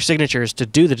their signatures to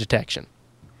do the detection.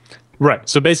 Right.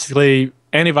 So basically,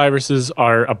 antiviruses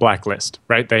are a blacklist,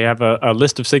 right? They have a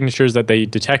list of signatures that they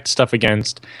detect stuff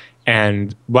against.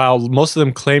 And while most of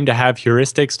them claim to have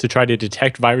heuristics to try to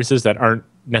detect viruses that aren't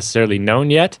necessarily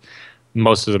known yet,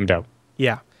 most of them don't.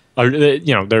 Yeah.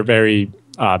 They're very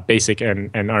basic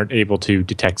and aren't able to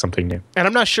detect something new. And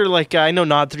I'm not sure, I know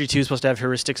Nod32 is supposed to have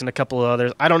heuristics and a couple of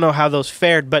others. I don't know how those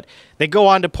fared, but they go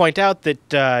on to point out that,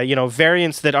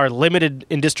 variants that are limited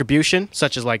in distribution,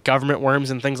 such as like government worms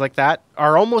and things like that,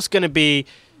 are almost going to be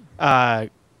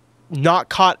not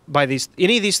caught by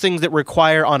any of these things that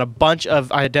require on a bunch of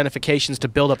identifications to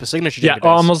build up a signature database. Yeah,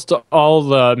 almost all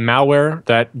the malware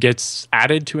that gets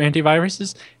added to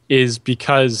antiviruses is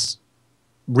because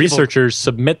researchers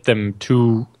submit them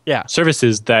to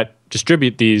services that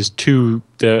distribute these to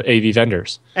the AV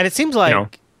vendors. And it seems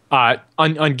like... on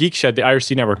GeekShed, the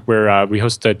IRC network, where we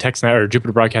host the TechSNAP or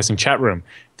Jupiter Broadcasting chat room,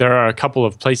 there are a couple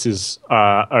of places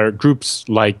or groups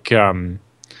like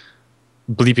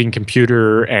Bleeping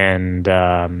Computer and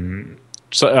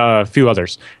a few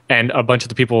others. And a bunch of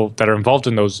the people that are involved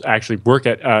in those actually work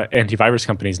at antivirus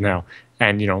companies now.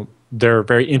 And, they're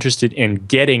very interested in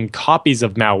getting copies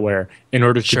of malware in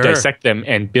order to dissect them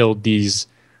and build these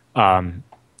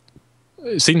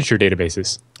signature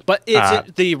databases. But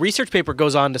the research paper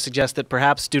goes on to suggest that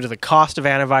perhaps due to the cost of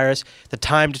antivirus, the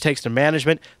time it takes to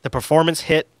management, the performance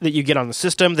hit that you get on the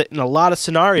system, that in a lot of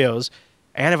scenarios,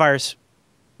 antivirus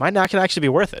might not actually be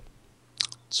worth it.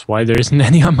 That's why there isn't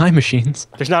any on my machines.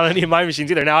 There's not any on my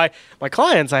machines either. Now, my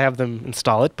clients, I have them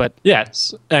install it, but...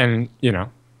 Yes, and,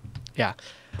 Yeah.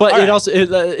 But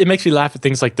it makes me laugh at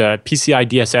things like the PCI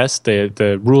DSS,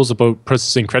 the rules about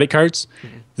processing credit cards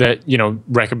that,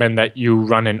 recommend that you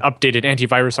run an updated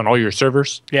antivirus on all your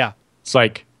servers. Yeah. It's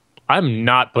like, I'm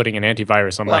not putting an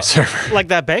antivirus on my server. Like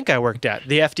that bank I worked at,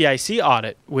 the FDIC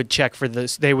audit would check for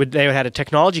this. They would have a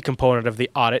technology component of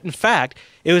the audit. In fact,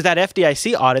 it was that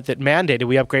FDIC audit that mandated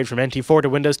we upgrade from NT4 to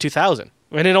Windows 2000.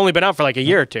 And it had only been out for like a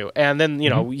year or two. And then,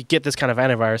 we get this kind of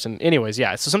antivirus. And anyways,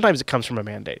 so sometimes it comes from a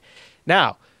mandate.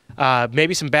 Now,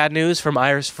 maybe some bad news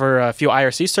for a few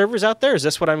IRC servers out there. Is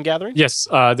this what I'm gathering? Yes.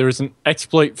 There was an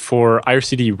exploit for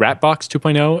ircd-ratbox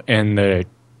 2.0 and the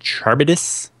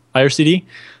Charbidis IRCD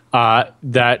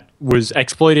that was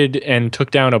exploited and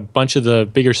took down a bunch of the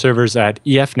bigger servers at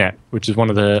EFnet, which is one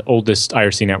of the oldest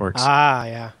IRC networks.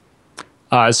 Yeah.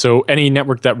 So any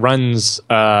network that runs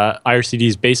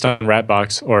IRCDs based on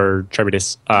Ratbox or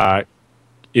Charbidis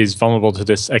is vulnerable to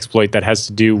this exploit that has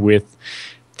to do with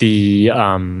the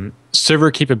server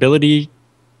capability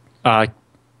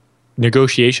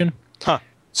negotiation.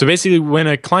 So basically, when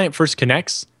a client first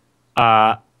connects,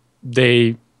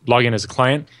 they log in as a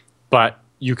client, but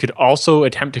you could also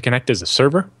attempt to connect as a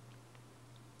server.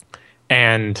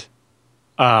 And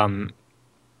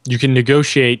you can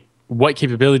negotiate what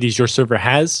capabilities your server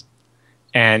has.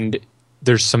 And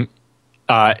there's some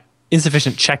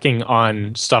insufficient checking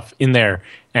on stuff in there.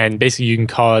 And basically, you can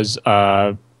cause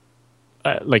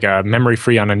like a memory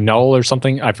free on a null or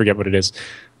something. I forget what it is.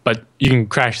 But you can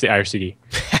crash the IRCD.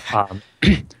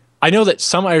 I know that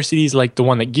some IRCDs, like the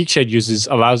one that GeekShed uses,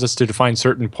 allows us to define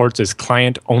certain ports as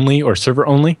client only or server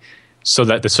only, so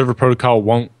that the server protocol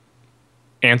won't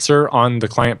answer on the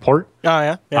client port.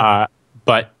 Oh yeah.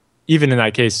 But even in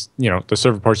that case, the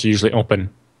server ports are usually open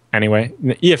anyway.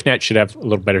 The EFNet should have a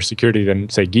little better security than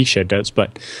say GeekShed does.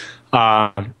 But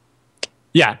I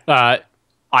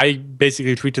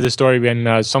basically tweeted this story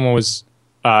when someone was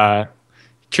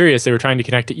curious. They were trying to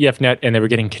connect to EFNet and they were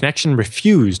getting connection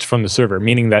refused from the server,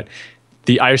 meaning that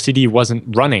the IRCD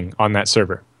wasn't running on that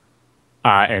server.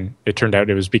 And it turned out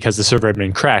it was because the server had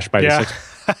been crashed by the system.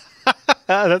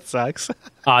 That sucks.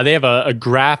 They have a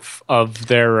graph of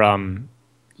their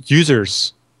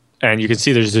users, and you can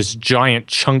see there's this giant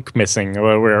chunk missing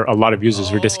where a lot of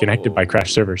users were disconnected by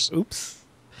crashed servers. Oops.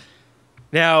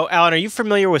 Now, Allan, are you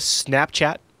familiar with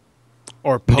Snapchat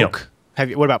or Poke? No.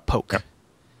 What about Poke? No.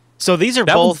 So these are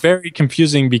that both was very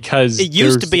confusing because it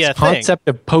used to be a concept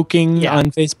of poking on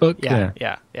Facebook.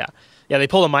 Yeah. They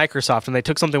pulled a Microsoft and they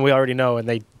took something we already know and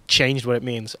they changed what it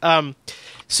means.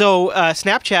 So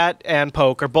Snapchat and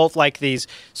Poke are both like these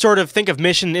sort of, think of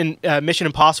Mission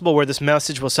Impossible, where this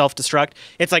message will self-destruct.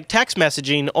 It's like text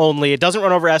messaging, only it doesn't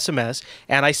run over SMS,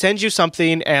 and I send you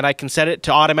something and I can set it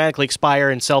to automatically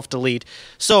expire and self-delete.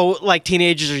 So like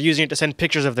teenagers are using it to send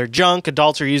pictures of their junk,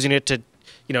 adults are using it to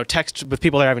text with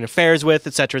people they're having affairs with,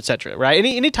 et cetera, right?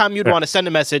 Anytime you'd want to send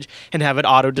a message and have it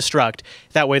auto-destruct,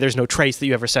 that way there's no trace that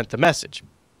you ever sent the message.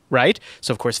 Right?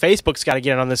 So, of course, Facebook's got to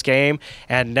get in on this game.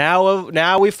 And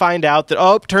now we find out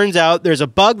that, turns out there's a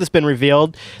bug that's been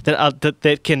revealed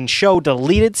that can show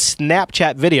deleted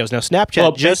Snapchat videos. Now,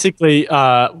 Snapchat basically,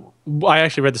 I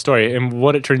actually read the story, and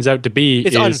what it turns out to be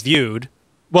is unviewed.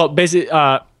 Well, basically,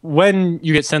 when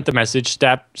you get sent the message,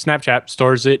 Snapchat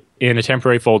stores it in a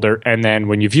temporary folder, and then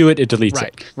when you view it, it deletes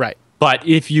it. Right. But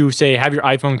if you, say, have your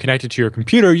iPhone connected to your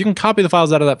computer, you can copy the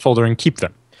files out of that folder and keep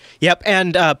them. Yep,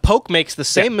 and Poke makes the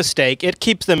same mistake. It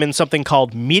keeps them in something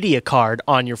called Media Card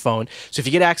on your phone. So if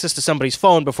you get access to somebody's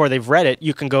phone before they've read it,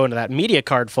 you can go into that Media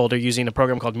Card folder using a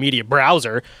program called Media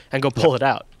Browser and go pull it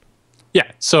out.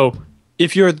 Yeah, so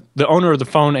if you're the owner of the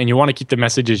phone and you want to keep the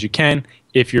messages, you can.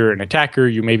 If you're an attacker,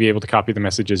 you may be able to copy the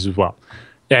messages as well.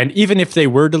 And even if they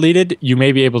were deleted, you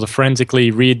may be able to forensically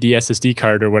read the SSD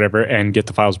card or whatever and get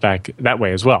the files back that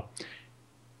way as well.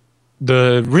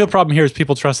 The real problem here is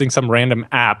people trusting some random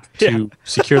app to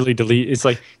securely delete. It's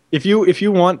like if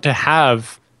you want to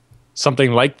have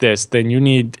something like this, then you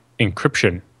need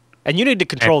encryption. And you need to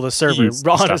control the server.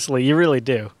 Honestly, you really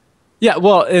do. Yeah,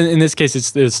 well, in this case,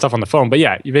 it's stuff on the phone. But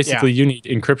yeah, you need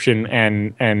encryption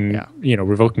and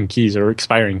revoking keys or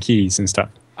expiring keys and stuff.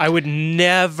 I would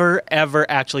never, ever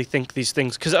actually think these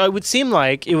things, because it would seem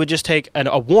like it would just take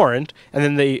a warrant, and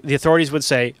then the authorities would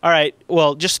say, all right,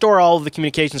 well, just store all of the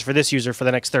communications for this user for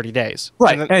the next 30 days.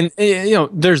 Right, and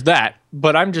there's that.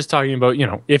 But I'm just talking about,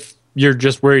 if you're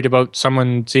just worried about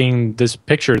someone seeing this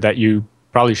picture that you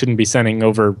probably shouldn't be sending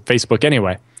over Facebook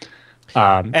anyway.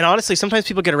 And honestly, sometimes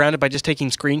people get around it by just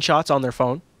taking screenshots on their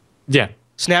phone. Yeah.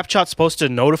 Snapchat's supposed to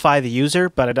notify the user,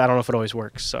 but I don't know if it always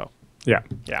works. So yeah.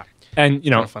 And,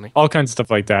 funny. all kinds of stuff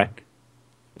like that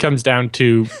comes down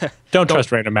to don't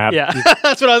trust random app. Yeah,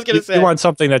 that's what I was going to say. You want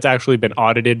something that's actually been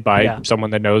audited by someone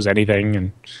that knows anything.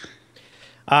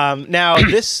 And now,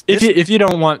 if you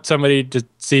don't want somebody to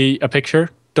see a picture,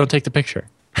 don't take the picture.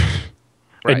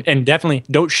 Right. And definitely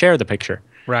don't share the picture.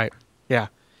 Right, yeah.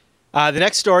 The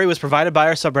next story was provided by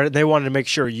our subreddit. They wanted to make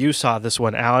sure you saw this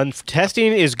one, Allan.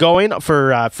 Testing is going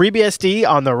for FreeBSD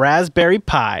on the Raspberry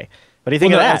Pi. What do you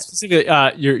think of that? Specifically,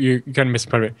 you're kind of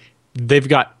missing part of it. They've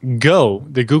got Go,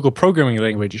 the Google programming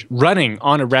language, running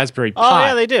on a Raspberry Pi. Oh,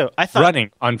 yeah, they do. I thought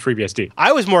running on FreeBSD.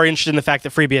 I was more interested in the fact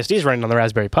that FreeBSD is running on the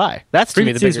Raspberry Pi. That's to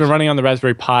me the biggest. FreeBSD has been running on the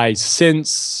Raspberry Pi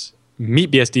since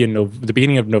MeetBSD in the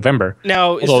beginning of November.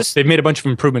 Now, they've made a bunch of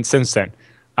improvements since then.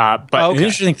 But an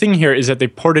interesting thing here is that they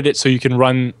ported it so you can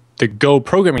run the Go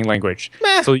programming language.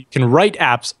 So you can write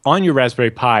apps on your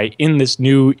Raspberry Pi in this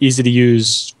new,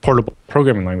 easy-to-use, portable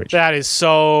programming language. That is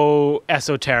so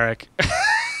esoteric.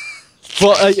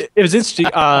 Well, it was interesting.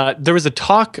 There was a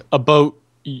talk about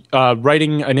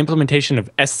writing an implementation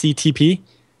of SCTP,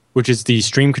 which is the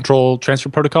Stream Control Transfer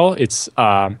Protocol. It's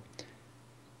not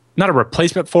not a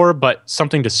replacement for, but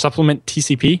something to supplement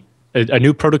TCP, a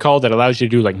new protocol that allows you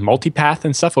to do like multipath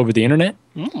and stuff over the internet.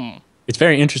 It's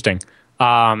very interesting.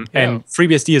 And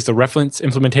FreeBSD is the reference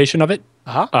implementation of it.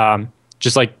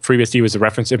 Just like FreeBSD was the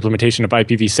reference implementation of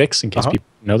IPv6, in case people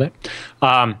know that.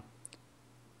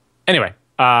 Anyway,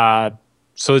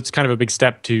 so it's kind of a big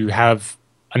step to have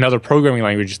another programming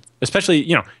language,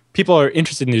 especially, people are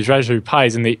interested in these Raspberry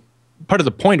Pis, and part of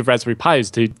the point of Raspberry Pi is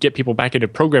to get people back into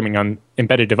programming on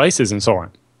embedded devices and so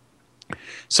on.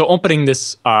 So opening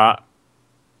this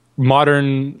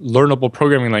modern, learnable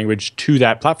programming language to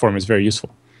that platform is very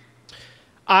useful.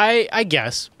 I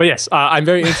guess. But yes, I'm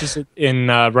very interested in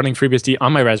running FreeBSD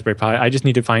on my Raspberry Pi. I just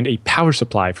need to find a power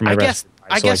supply for my Raspberry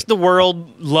Pi. I guess the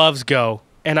world loves Go,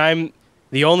 and I'm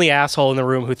the only asshole in the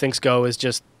room who thinks Go is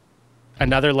just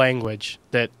another language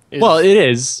that is... Well, it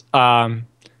is. Now,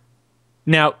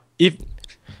 if...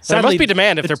 There must be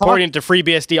demand if they're porting it to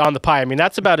FreeBSD on the Pi. I mean,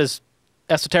 that's about as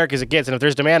esoteric as it gets, and if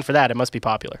there's demand for that, it must be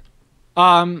popular.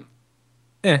 I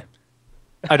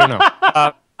don't know.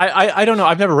 I don't know.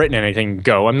 I've never written anything in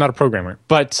Go. I'm not a programmer.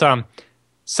 But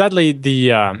sadly,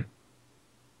 there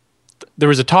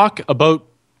was a talk about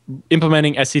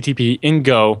implementing SCTP in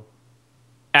Go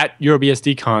at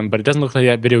EuroBSD Con, but it doesn't look like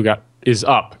that video is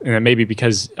up. And that may be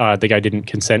because the guy didn't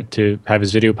consent to have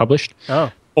his video published.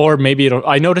 Oh. Or maybe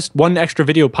I noticed one extra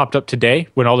video popped up today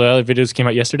when all the other videos came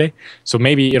out yesterday. So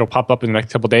maybe it'll pop up in the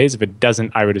next couple of days. If it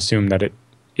doesn't, I would assume that it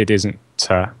isn't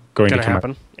going to come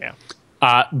happen. Up. Yeah.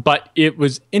 But it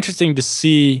was interesting to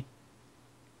see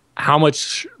how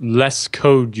much less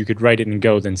code you could write it in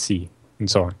Go than C, and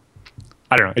so on.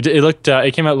 I don't know.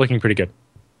 It came out looking pretty good.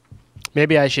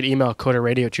 Maybe I should email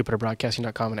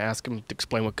coderradio@jupiterbroadcasting.com and ask him to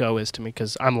explain what Go is to me,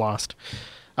 because I'm lost.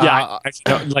 Yeah,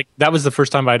 that was the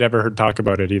first time I'd ever heard talk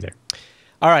about it either.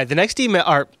 All right, the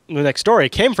next story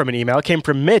came from an email. It came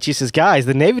from Mitch. He says, guys,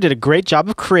 the Navy did a great job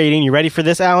of creating, you ready for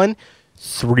this, Allan?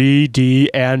 3D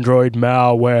Android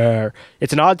malware.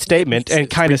 It's an odd statement and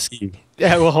kind of...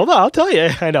 Yeah, well, hold on, I'll tell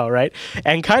you. I know, right?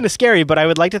 And kind of scary, but I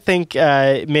would like to think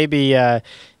maybe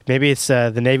it's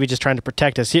the Navy just trying to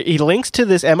protect us. He links to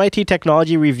this MIT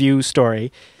Technology Review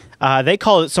story. They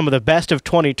call it some of the best of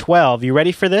 2012. You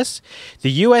ready for this?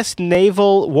 The U.S.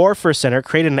 Naval Warfare Center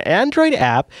created an Android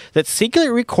app that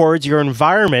secretly records your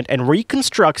environment and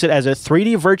reconstructs it as a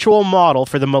 3D virtual model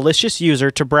for the malicious user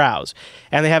to browse.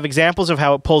 And they have examples of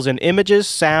how it pulls in images,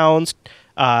 sounds.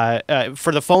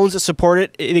 For the phones that support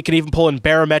it, it can even pull in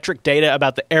barometric data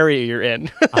about the area you're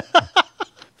in.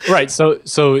 Right. So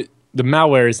the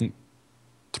malware isn't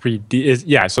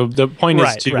 3D. So the point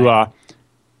is to...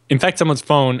 infect someone's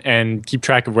phone and keep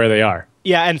track of where they are.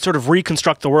 Yeah, and sort of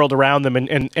reconstruct the world around them,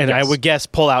 and yes. I would guess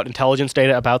pull out intelligence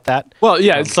data about that. Well,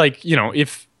 yeah, it's like,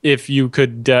 if you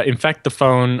could infect the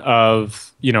phone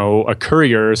of, a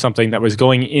courier or something that was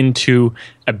going into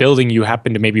a building you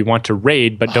happen to maybe want to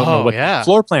raid but don't know what the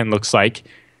floor plan looks like,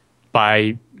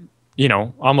 by,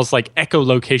 almost like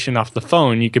echolocation off the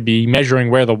phone, you could be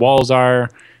measuring where the walls are.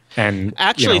 And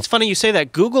actually, it's funny you say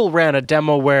that. Google ran a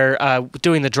demo where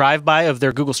doing the drive-by of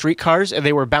their Google Street cars, and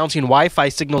they were bouncing Wi-Fi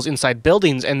signals inside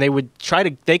buildings, and they would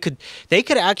they could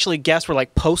actually guess where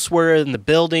like posts were in the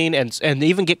building, and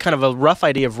even get kind of a rough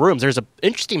idea of rooms. There's an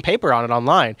interesting paper on it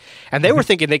online, and they were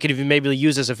thinking they could even maybe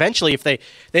use this eventually if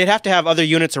they'd have to have other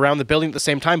units around the building at the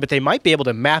same time, but they might be able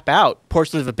to map out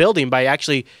portions of the building by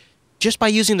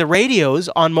using the radios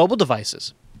on mobile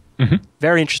devices.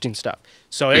 Very interesting stuff.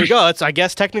 So there you go. It's, I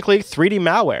guess, technically 3D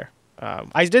malware.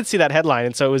 I did see that headline,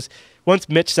 and so it was once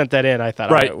Mitch sent that in, I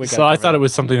thought, right. So I thought it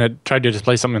was something that tried to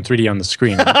display something in 3D on the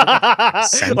screen,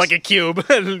 like a cube.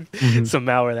 Some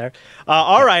malware there.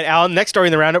 All right, Allan. Next story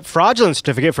in the roundup: fraudulent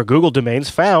certificate for Google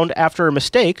domains found after a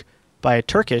mistake by a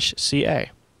Turkish CA.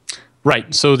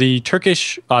 Right. So the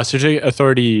Turkish certificate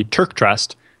authority, Turk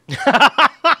Trust,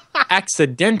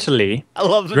 accidentally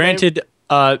granted.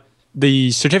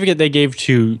 The certificate they gave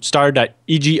to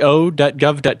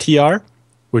star.ego.gov.tr,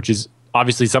 which is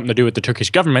obviously something to do with the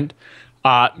Turkish government,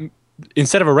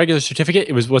 instead of a regular certificate,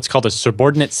 it was what's called a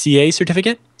subordinate CA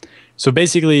certificate. So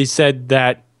basically said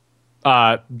that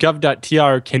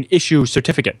gov.tr can issue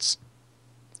certificates.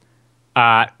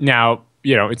 Now,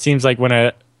 it seems like when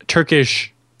a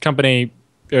Turkish company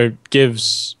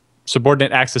gives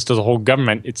subordinate access to the whole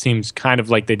government, it seems kind of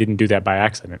like they didn't do that by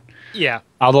accident. Yeah.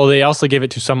 Although they also gave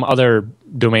it to some other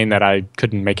domain that I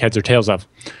couldn't make heads or tails of.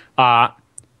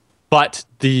 But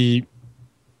the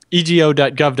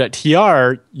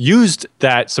ego.gov.tr used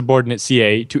that subordinate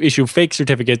CA to issue fake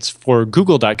certificates for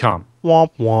google.com.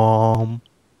 Womp womp.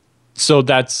 So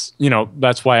that's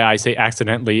why I say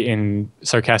accidentally in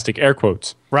sarcastic air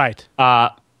quotes. Right.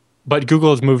 But Google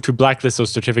has moved to blacklist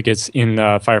those certificates in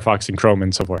Firefox and Chrome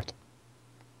and so forth.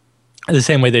 The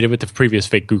same way they did with the previous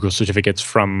fake Google certificates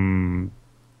from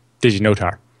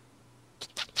DigiNotar.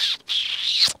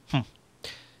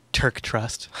 Turk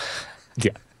Trust.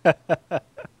 Yeah.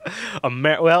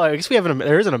 Well, I guess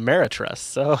there is an Ameritrust.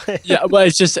 So Yeah, well,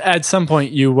 it's just at some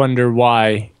point you wonder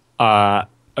why a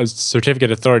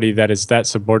certificate authority that is that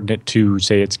subordinate to,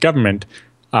 say, its government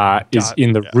is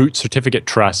in the root certificate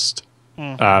trust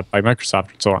by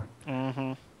Microsoft and so on.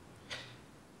 Mm-hmm.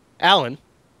 Allan,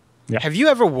 Yeah. have you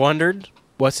ever wondered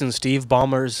what's in Steve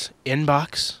Ballmer's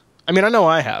inbox? I mean, I know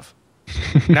I have.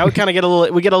 Now we kind of get a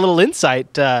little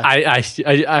insight. I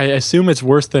assume it's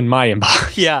worse than my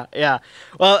inbox. Yeah.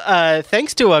 Well,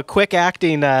 thanks to a quick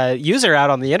acting user out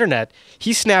on the internet,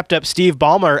 he snapped up Steve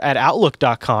Ballmer at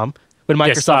Outlook.com when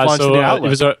Microsoft launched the Outlook. It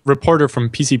was a reporter from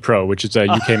PC Pro, which is a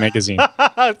UK magazine.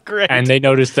 Great. And they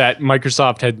noticed that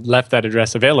Microsoft had left that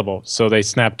address available. So they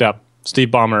snapped up Steve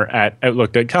Ballmer at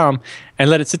Outlook.com and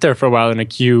let it sit there for a while in a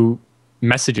queue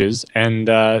messages and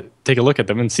take a look at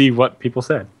them and see what people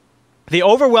said. The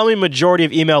overwhelming majority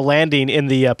of email landing in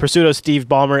the Pursuit Steve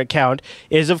Ballmer account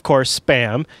is, of course,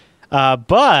 spam.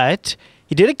 But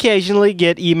he did occasionally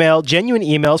get genuine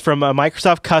emails from a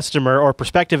Microsoft customer or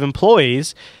prospective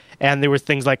employees. And there were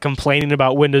things like complaining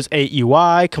about Windows 8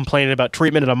 UI, complaining about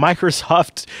treatment in a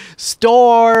Microsoft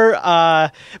store.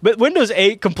 But Windows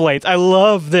 8 complaints, I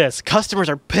love this. Customers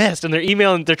are pissed and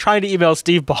they're trying to email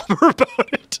Steve Ballmer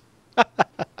about it.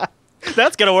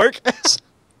 That's going to work.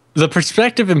 The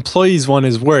prospective employees one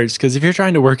is worse because if you're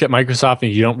trying to work at Microsoft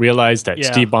and you don't realize that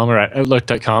Steve Ballmer at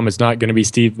Outlook.com is not going to be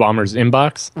Steve Ballmer's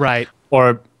inbox, right?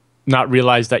 Or not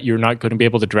realize that you're not going to be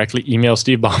able to directly email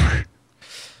Steve Ballmer.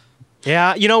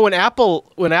 Yeah, you know, when Apple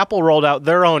rolled out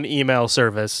their own email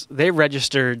service, they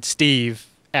registered Steve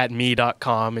at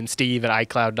me.com and Steve at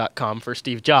iCloud.com for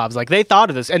Steve Jobs. Like, they thought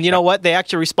of this. And you know what? They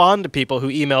actually respond to people who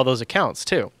email those accounts,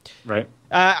 too. Right.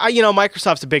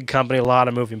 Microsoft's a big company, a lot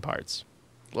of moving parts.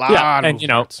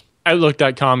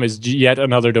 Outlook.com is yet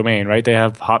another domain, right? They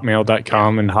have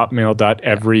hotmail.com and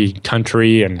hotmail.every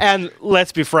country and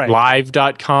let's be frank,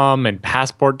 live.com and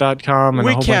passport.com and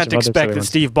we can't expect that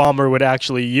Steve Ballmer would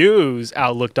actually use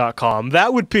outlook.com.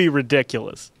 That would be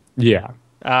ridiculous. Yeah.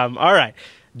 All right.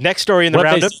 Next story in the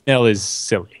roundup. What email is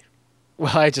silly.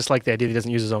 Well, I just like the idea that he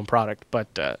doesn't use his own product, but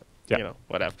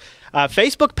whatever.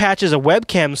 Facebook patches a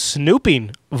webcam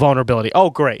snooping vulnerability. Oh,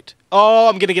 great. Oh,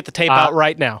 I'm going to get the tape out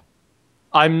right now.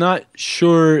 I'm not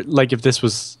sure if this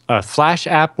was a Flash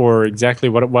app or exactly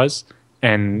what it was.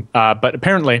 But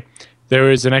apparently there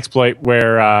is an exploit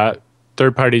where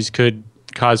third parties could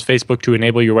cause Facebook to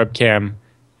enable your webcam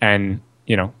and,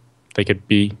 they could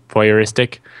be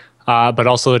voyeuristic. But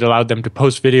also it allowed them to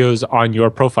post videos on your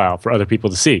profile for other people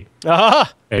to see.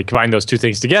 And combine those two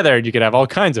things together and you could have all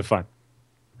kinds of fun.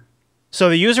 So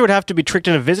the user would have to be tricked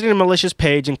into visiting a malicious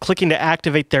page and clicking to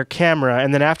activate their camera,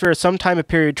 and then after some time a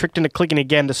period, tricked into clicking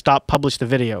again to publish the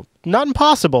video. Not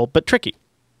impossible, but tricky.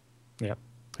 Yeah.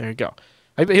 There you go.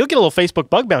 He'll get a little Facebook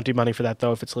bug bounty money for that,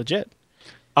 though, if it's legit.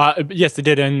 Yes, they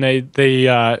did, and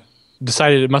they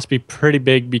decided it must be pretty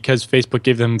big because Facebook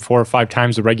gave them 4 or 5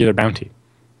 times the regular bounty.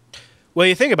 Well,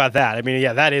 you think about that. I mean,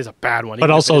 yeah, that is a bad one. But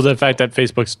also the fact that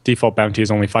Facebook's default bounty is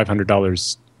only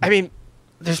 $500. I mean,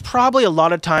 there's probably a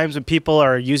lot of times when people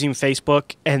are using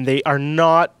Facebook and they are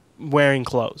not wearing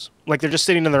clothes. Like, they're just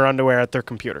sitting in their underwear at their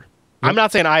computer. Yep. I'm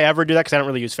not saying I ever do that because I don't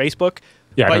really use Facebook.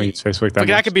 Yeah, I don't use Facebook that much.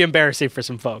 That could be embarrassing for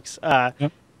some folks.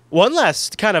 One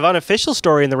last kind of unofficial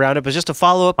story in the roundup is just to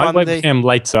follow up on my webcam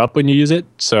lights up when you use it,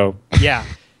 so... Yeah.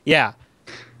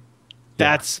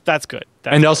 That's good.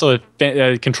 And also,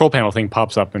 a control panel thing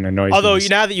pops up and annoys me. Although,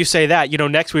 now that you say that,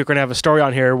 next week we're going to have a story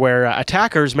on here where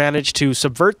attackers managed to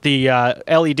subvert the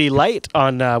LED light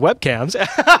on webcams.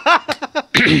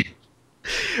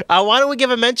 Why don't we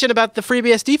give a mention about the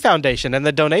FreeBSD Foundation and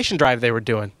the donation drive they were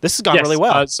doing? This has gone really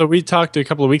well. So we talked a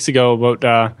couple of weeks ago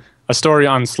about a story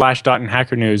on Slashdot and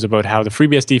Hacker News about how the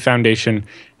FreeBSD Foundation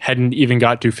hadn't even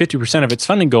got to 50% of its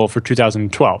funding goal for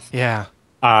 2012. Yeah.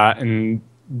 And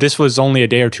this was only a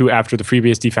day or two after the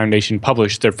FreeBSD Foundation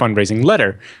published their fundraising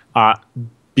letter,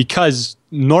 because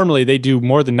normally they do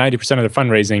more than 90% of their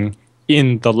fundraising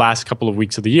in the last couple of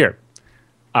weeks of the year.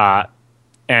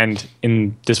 And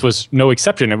this was no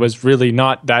exception. It was really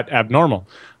not that abnormal.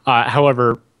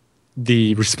 However,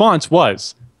 the response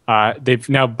was they've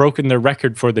now broken their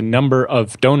record for the number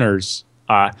of donors.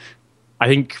 I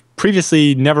think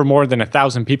previously never more than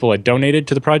 1,000 people had donated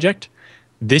to the project.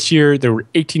 This year, there were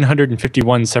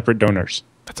 1,851 separate donors.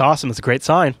 That's awesome. That's a great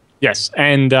sign. Yes,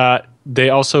 and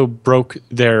they also broke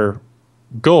their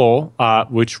goal,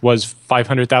 which was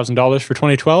 $500,000 for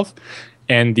 2012.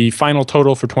 And the final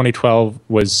total for 2012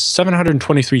 was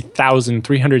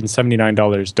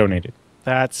 $723,379 donated.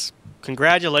 That's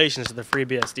congratulations to the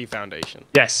FreeBSD Foundation.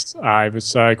 Yes, it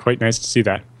was quite nice to see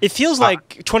that. It feels like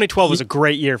 2012 was a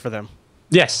great year for them.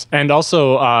 Yes, and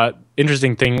also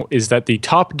interesting thing is that the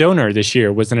top donor this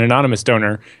year was an anonymous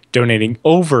donor donating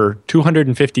over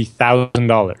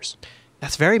 $250,000.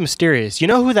 That's very mysterious. You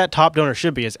know who that top donor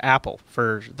should be is Apple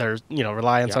for their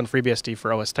reliance on FreeBSD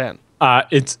for OS X.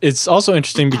 It's also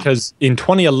interesting because in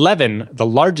 2011 the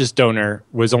largest donor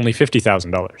was only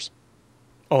 $50,000.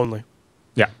 Only.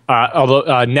 Yeah. Although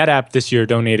NetApp this year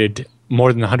donated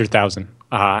more than 100,000,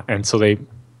 and so they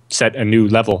set a new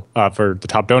level for the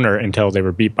top donor until they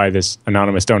were beat by this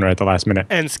anonymous donor at the last minute.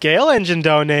 And Scale Engine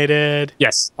donated.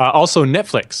 Yes. Also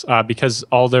Netflix, because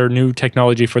all their new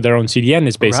technology for their own CDN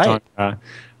is based on.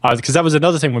 Because that was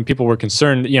another thing when people were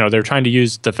concerned. They're trying to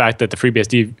use the fact that the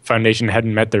FreeBSD Foundation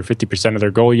hadn't met their 50% of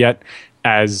their goal yet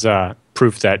as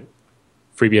proof that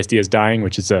FreeBSD is dying,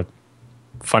 which is a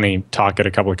funny talk at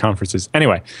a couple of conferences.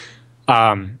 Anyway,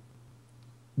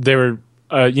 they were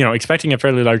expecting a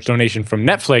fairly large donation from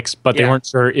Netflix, but they weren't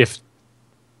sure if,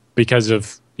 because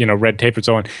of red tape and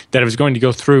so on, that it was going to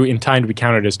go through in time to be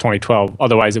counted as 2012.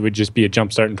 Otherwise, it would just be a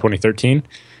jump start in 2013.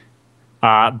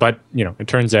 But it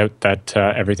turns out that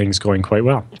everything's going quite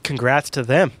well. Congrats to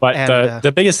them. But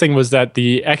the biggest thing was that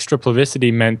the extra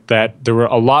publicity meant that there were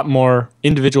a lot more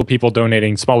individual people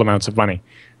donating small amounts of money,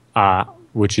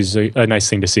 which is a nice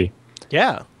thing to see.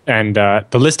 Yeah. And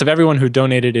the list of everyone who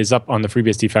donated is up on the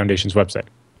FreeBSD Foundation's website.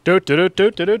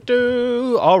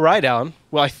 All right, Allan.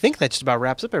 Well, I think that just about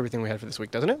wraps up everything we had for this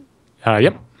week, doesn't it?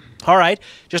 Yep. All right.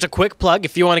 Just a quick plug.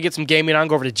 If you want to get some gaming on,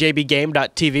 go over to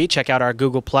jbgame.tv. Check out our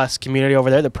Google Plus community over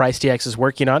there that PriceTX is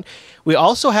working on. We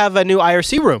also have a new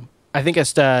IRC room. I think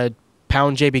it's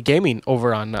pound JB Gaming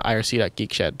over on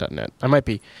irc.geekshed.net. I might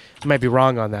be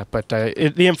wrong on that, but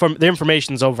the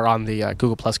information's over on the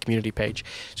Google Plus community page.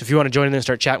 So if you want to join in and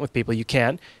start chatting with people, you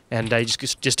can. And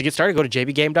just to get started, go to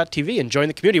jbgame.tv and join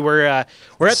the community. We're at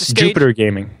the stage.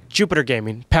 Jupiter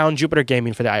Gaming, pound Jupiter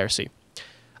Gaming for the IRC.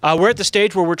 We're at the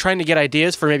stage where we're trying to get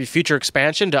ideas for maybe future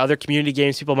expansion to other community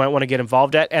games people might want to get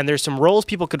involved at, and there's some roles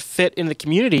people could fit in the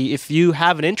community if you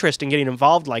have an interest in getting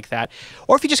involved like that,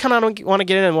 or if you just kind of want to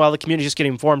get in while the community is just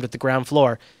getting formed at the ground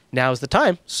floor. Now's the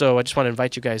time, so I just want to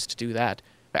invite you guys to do that.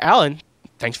 Allan,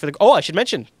 thanks for the... Oh, I should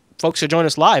mention, folks who join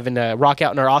us live and rock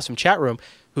out in our awesome chat room,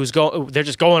 they're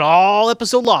just going all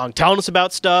episode long, telling us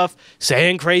about stuff,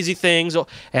 saying crazy things,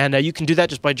 and you can do that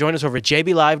just by joining us over at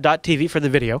jblive.tv for the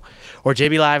video, or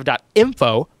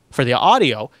jblive.info for the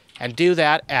audio, and do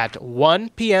that at 1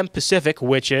 p.m. Pacific,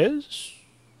 which is...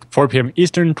 4 p.m.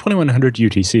 Eastern, 2100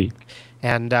 UTC.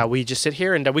 And we just sit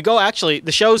here, and we go, actually,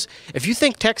 the shows, if you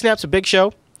think TechSNAP's a big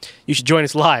show, you should join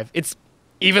us live. It's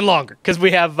even longer, because we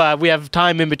have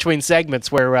time in between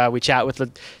segments where we chat with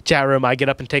the chat room. I get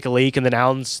up and take a leak, and then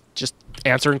Allan's just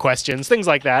answering questions, things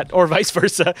like that, or vice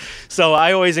versa. So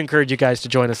I always encourage you guys to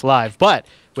join us live. But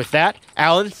with that,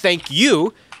 Allan, thank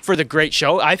you for the great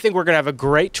show. I think we're going to have a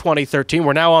great 2013.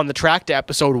 We're now on the track to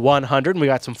episode 100, and we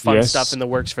got some fun stuff in the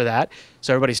works for that.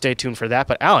 So everybody stay tuned for that.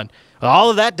 But Allan, with all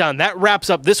of that done, that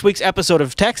wraps up this week's episode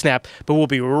of TechSNAP, but we'll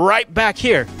be right back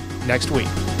here next week.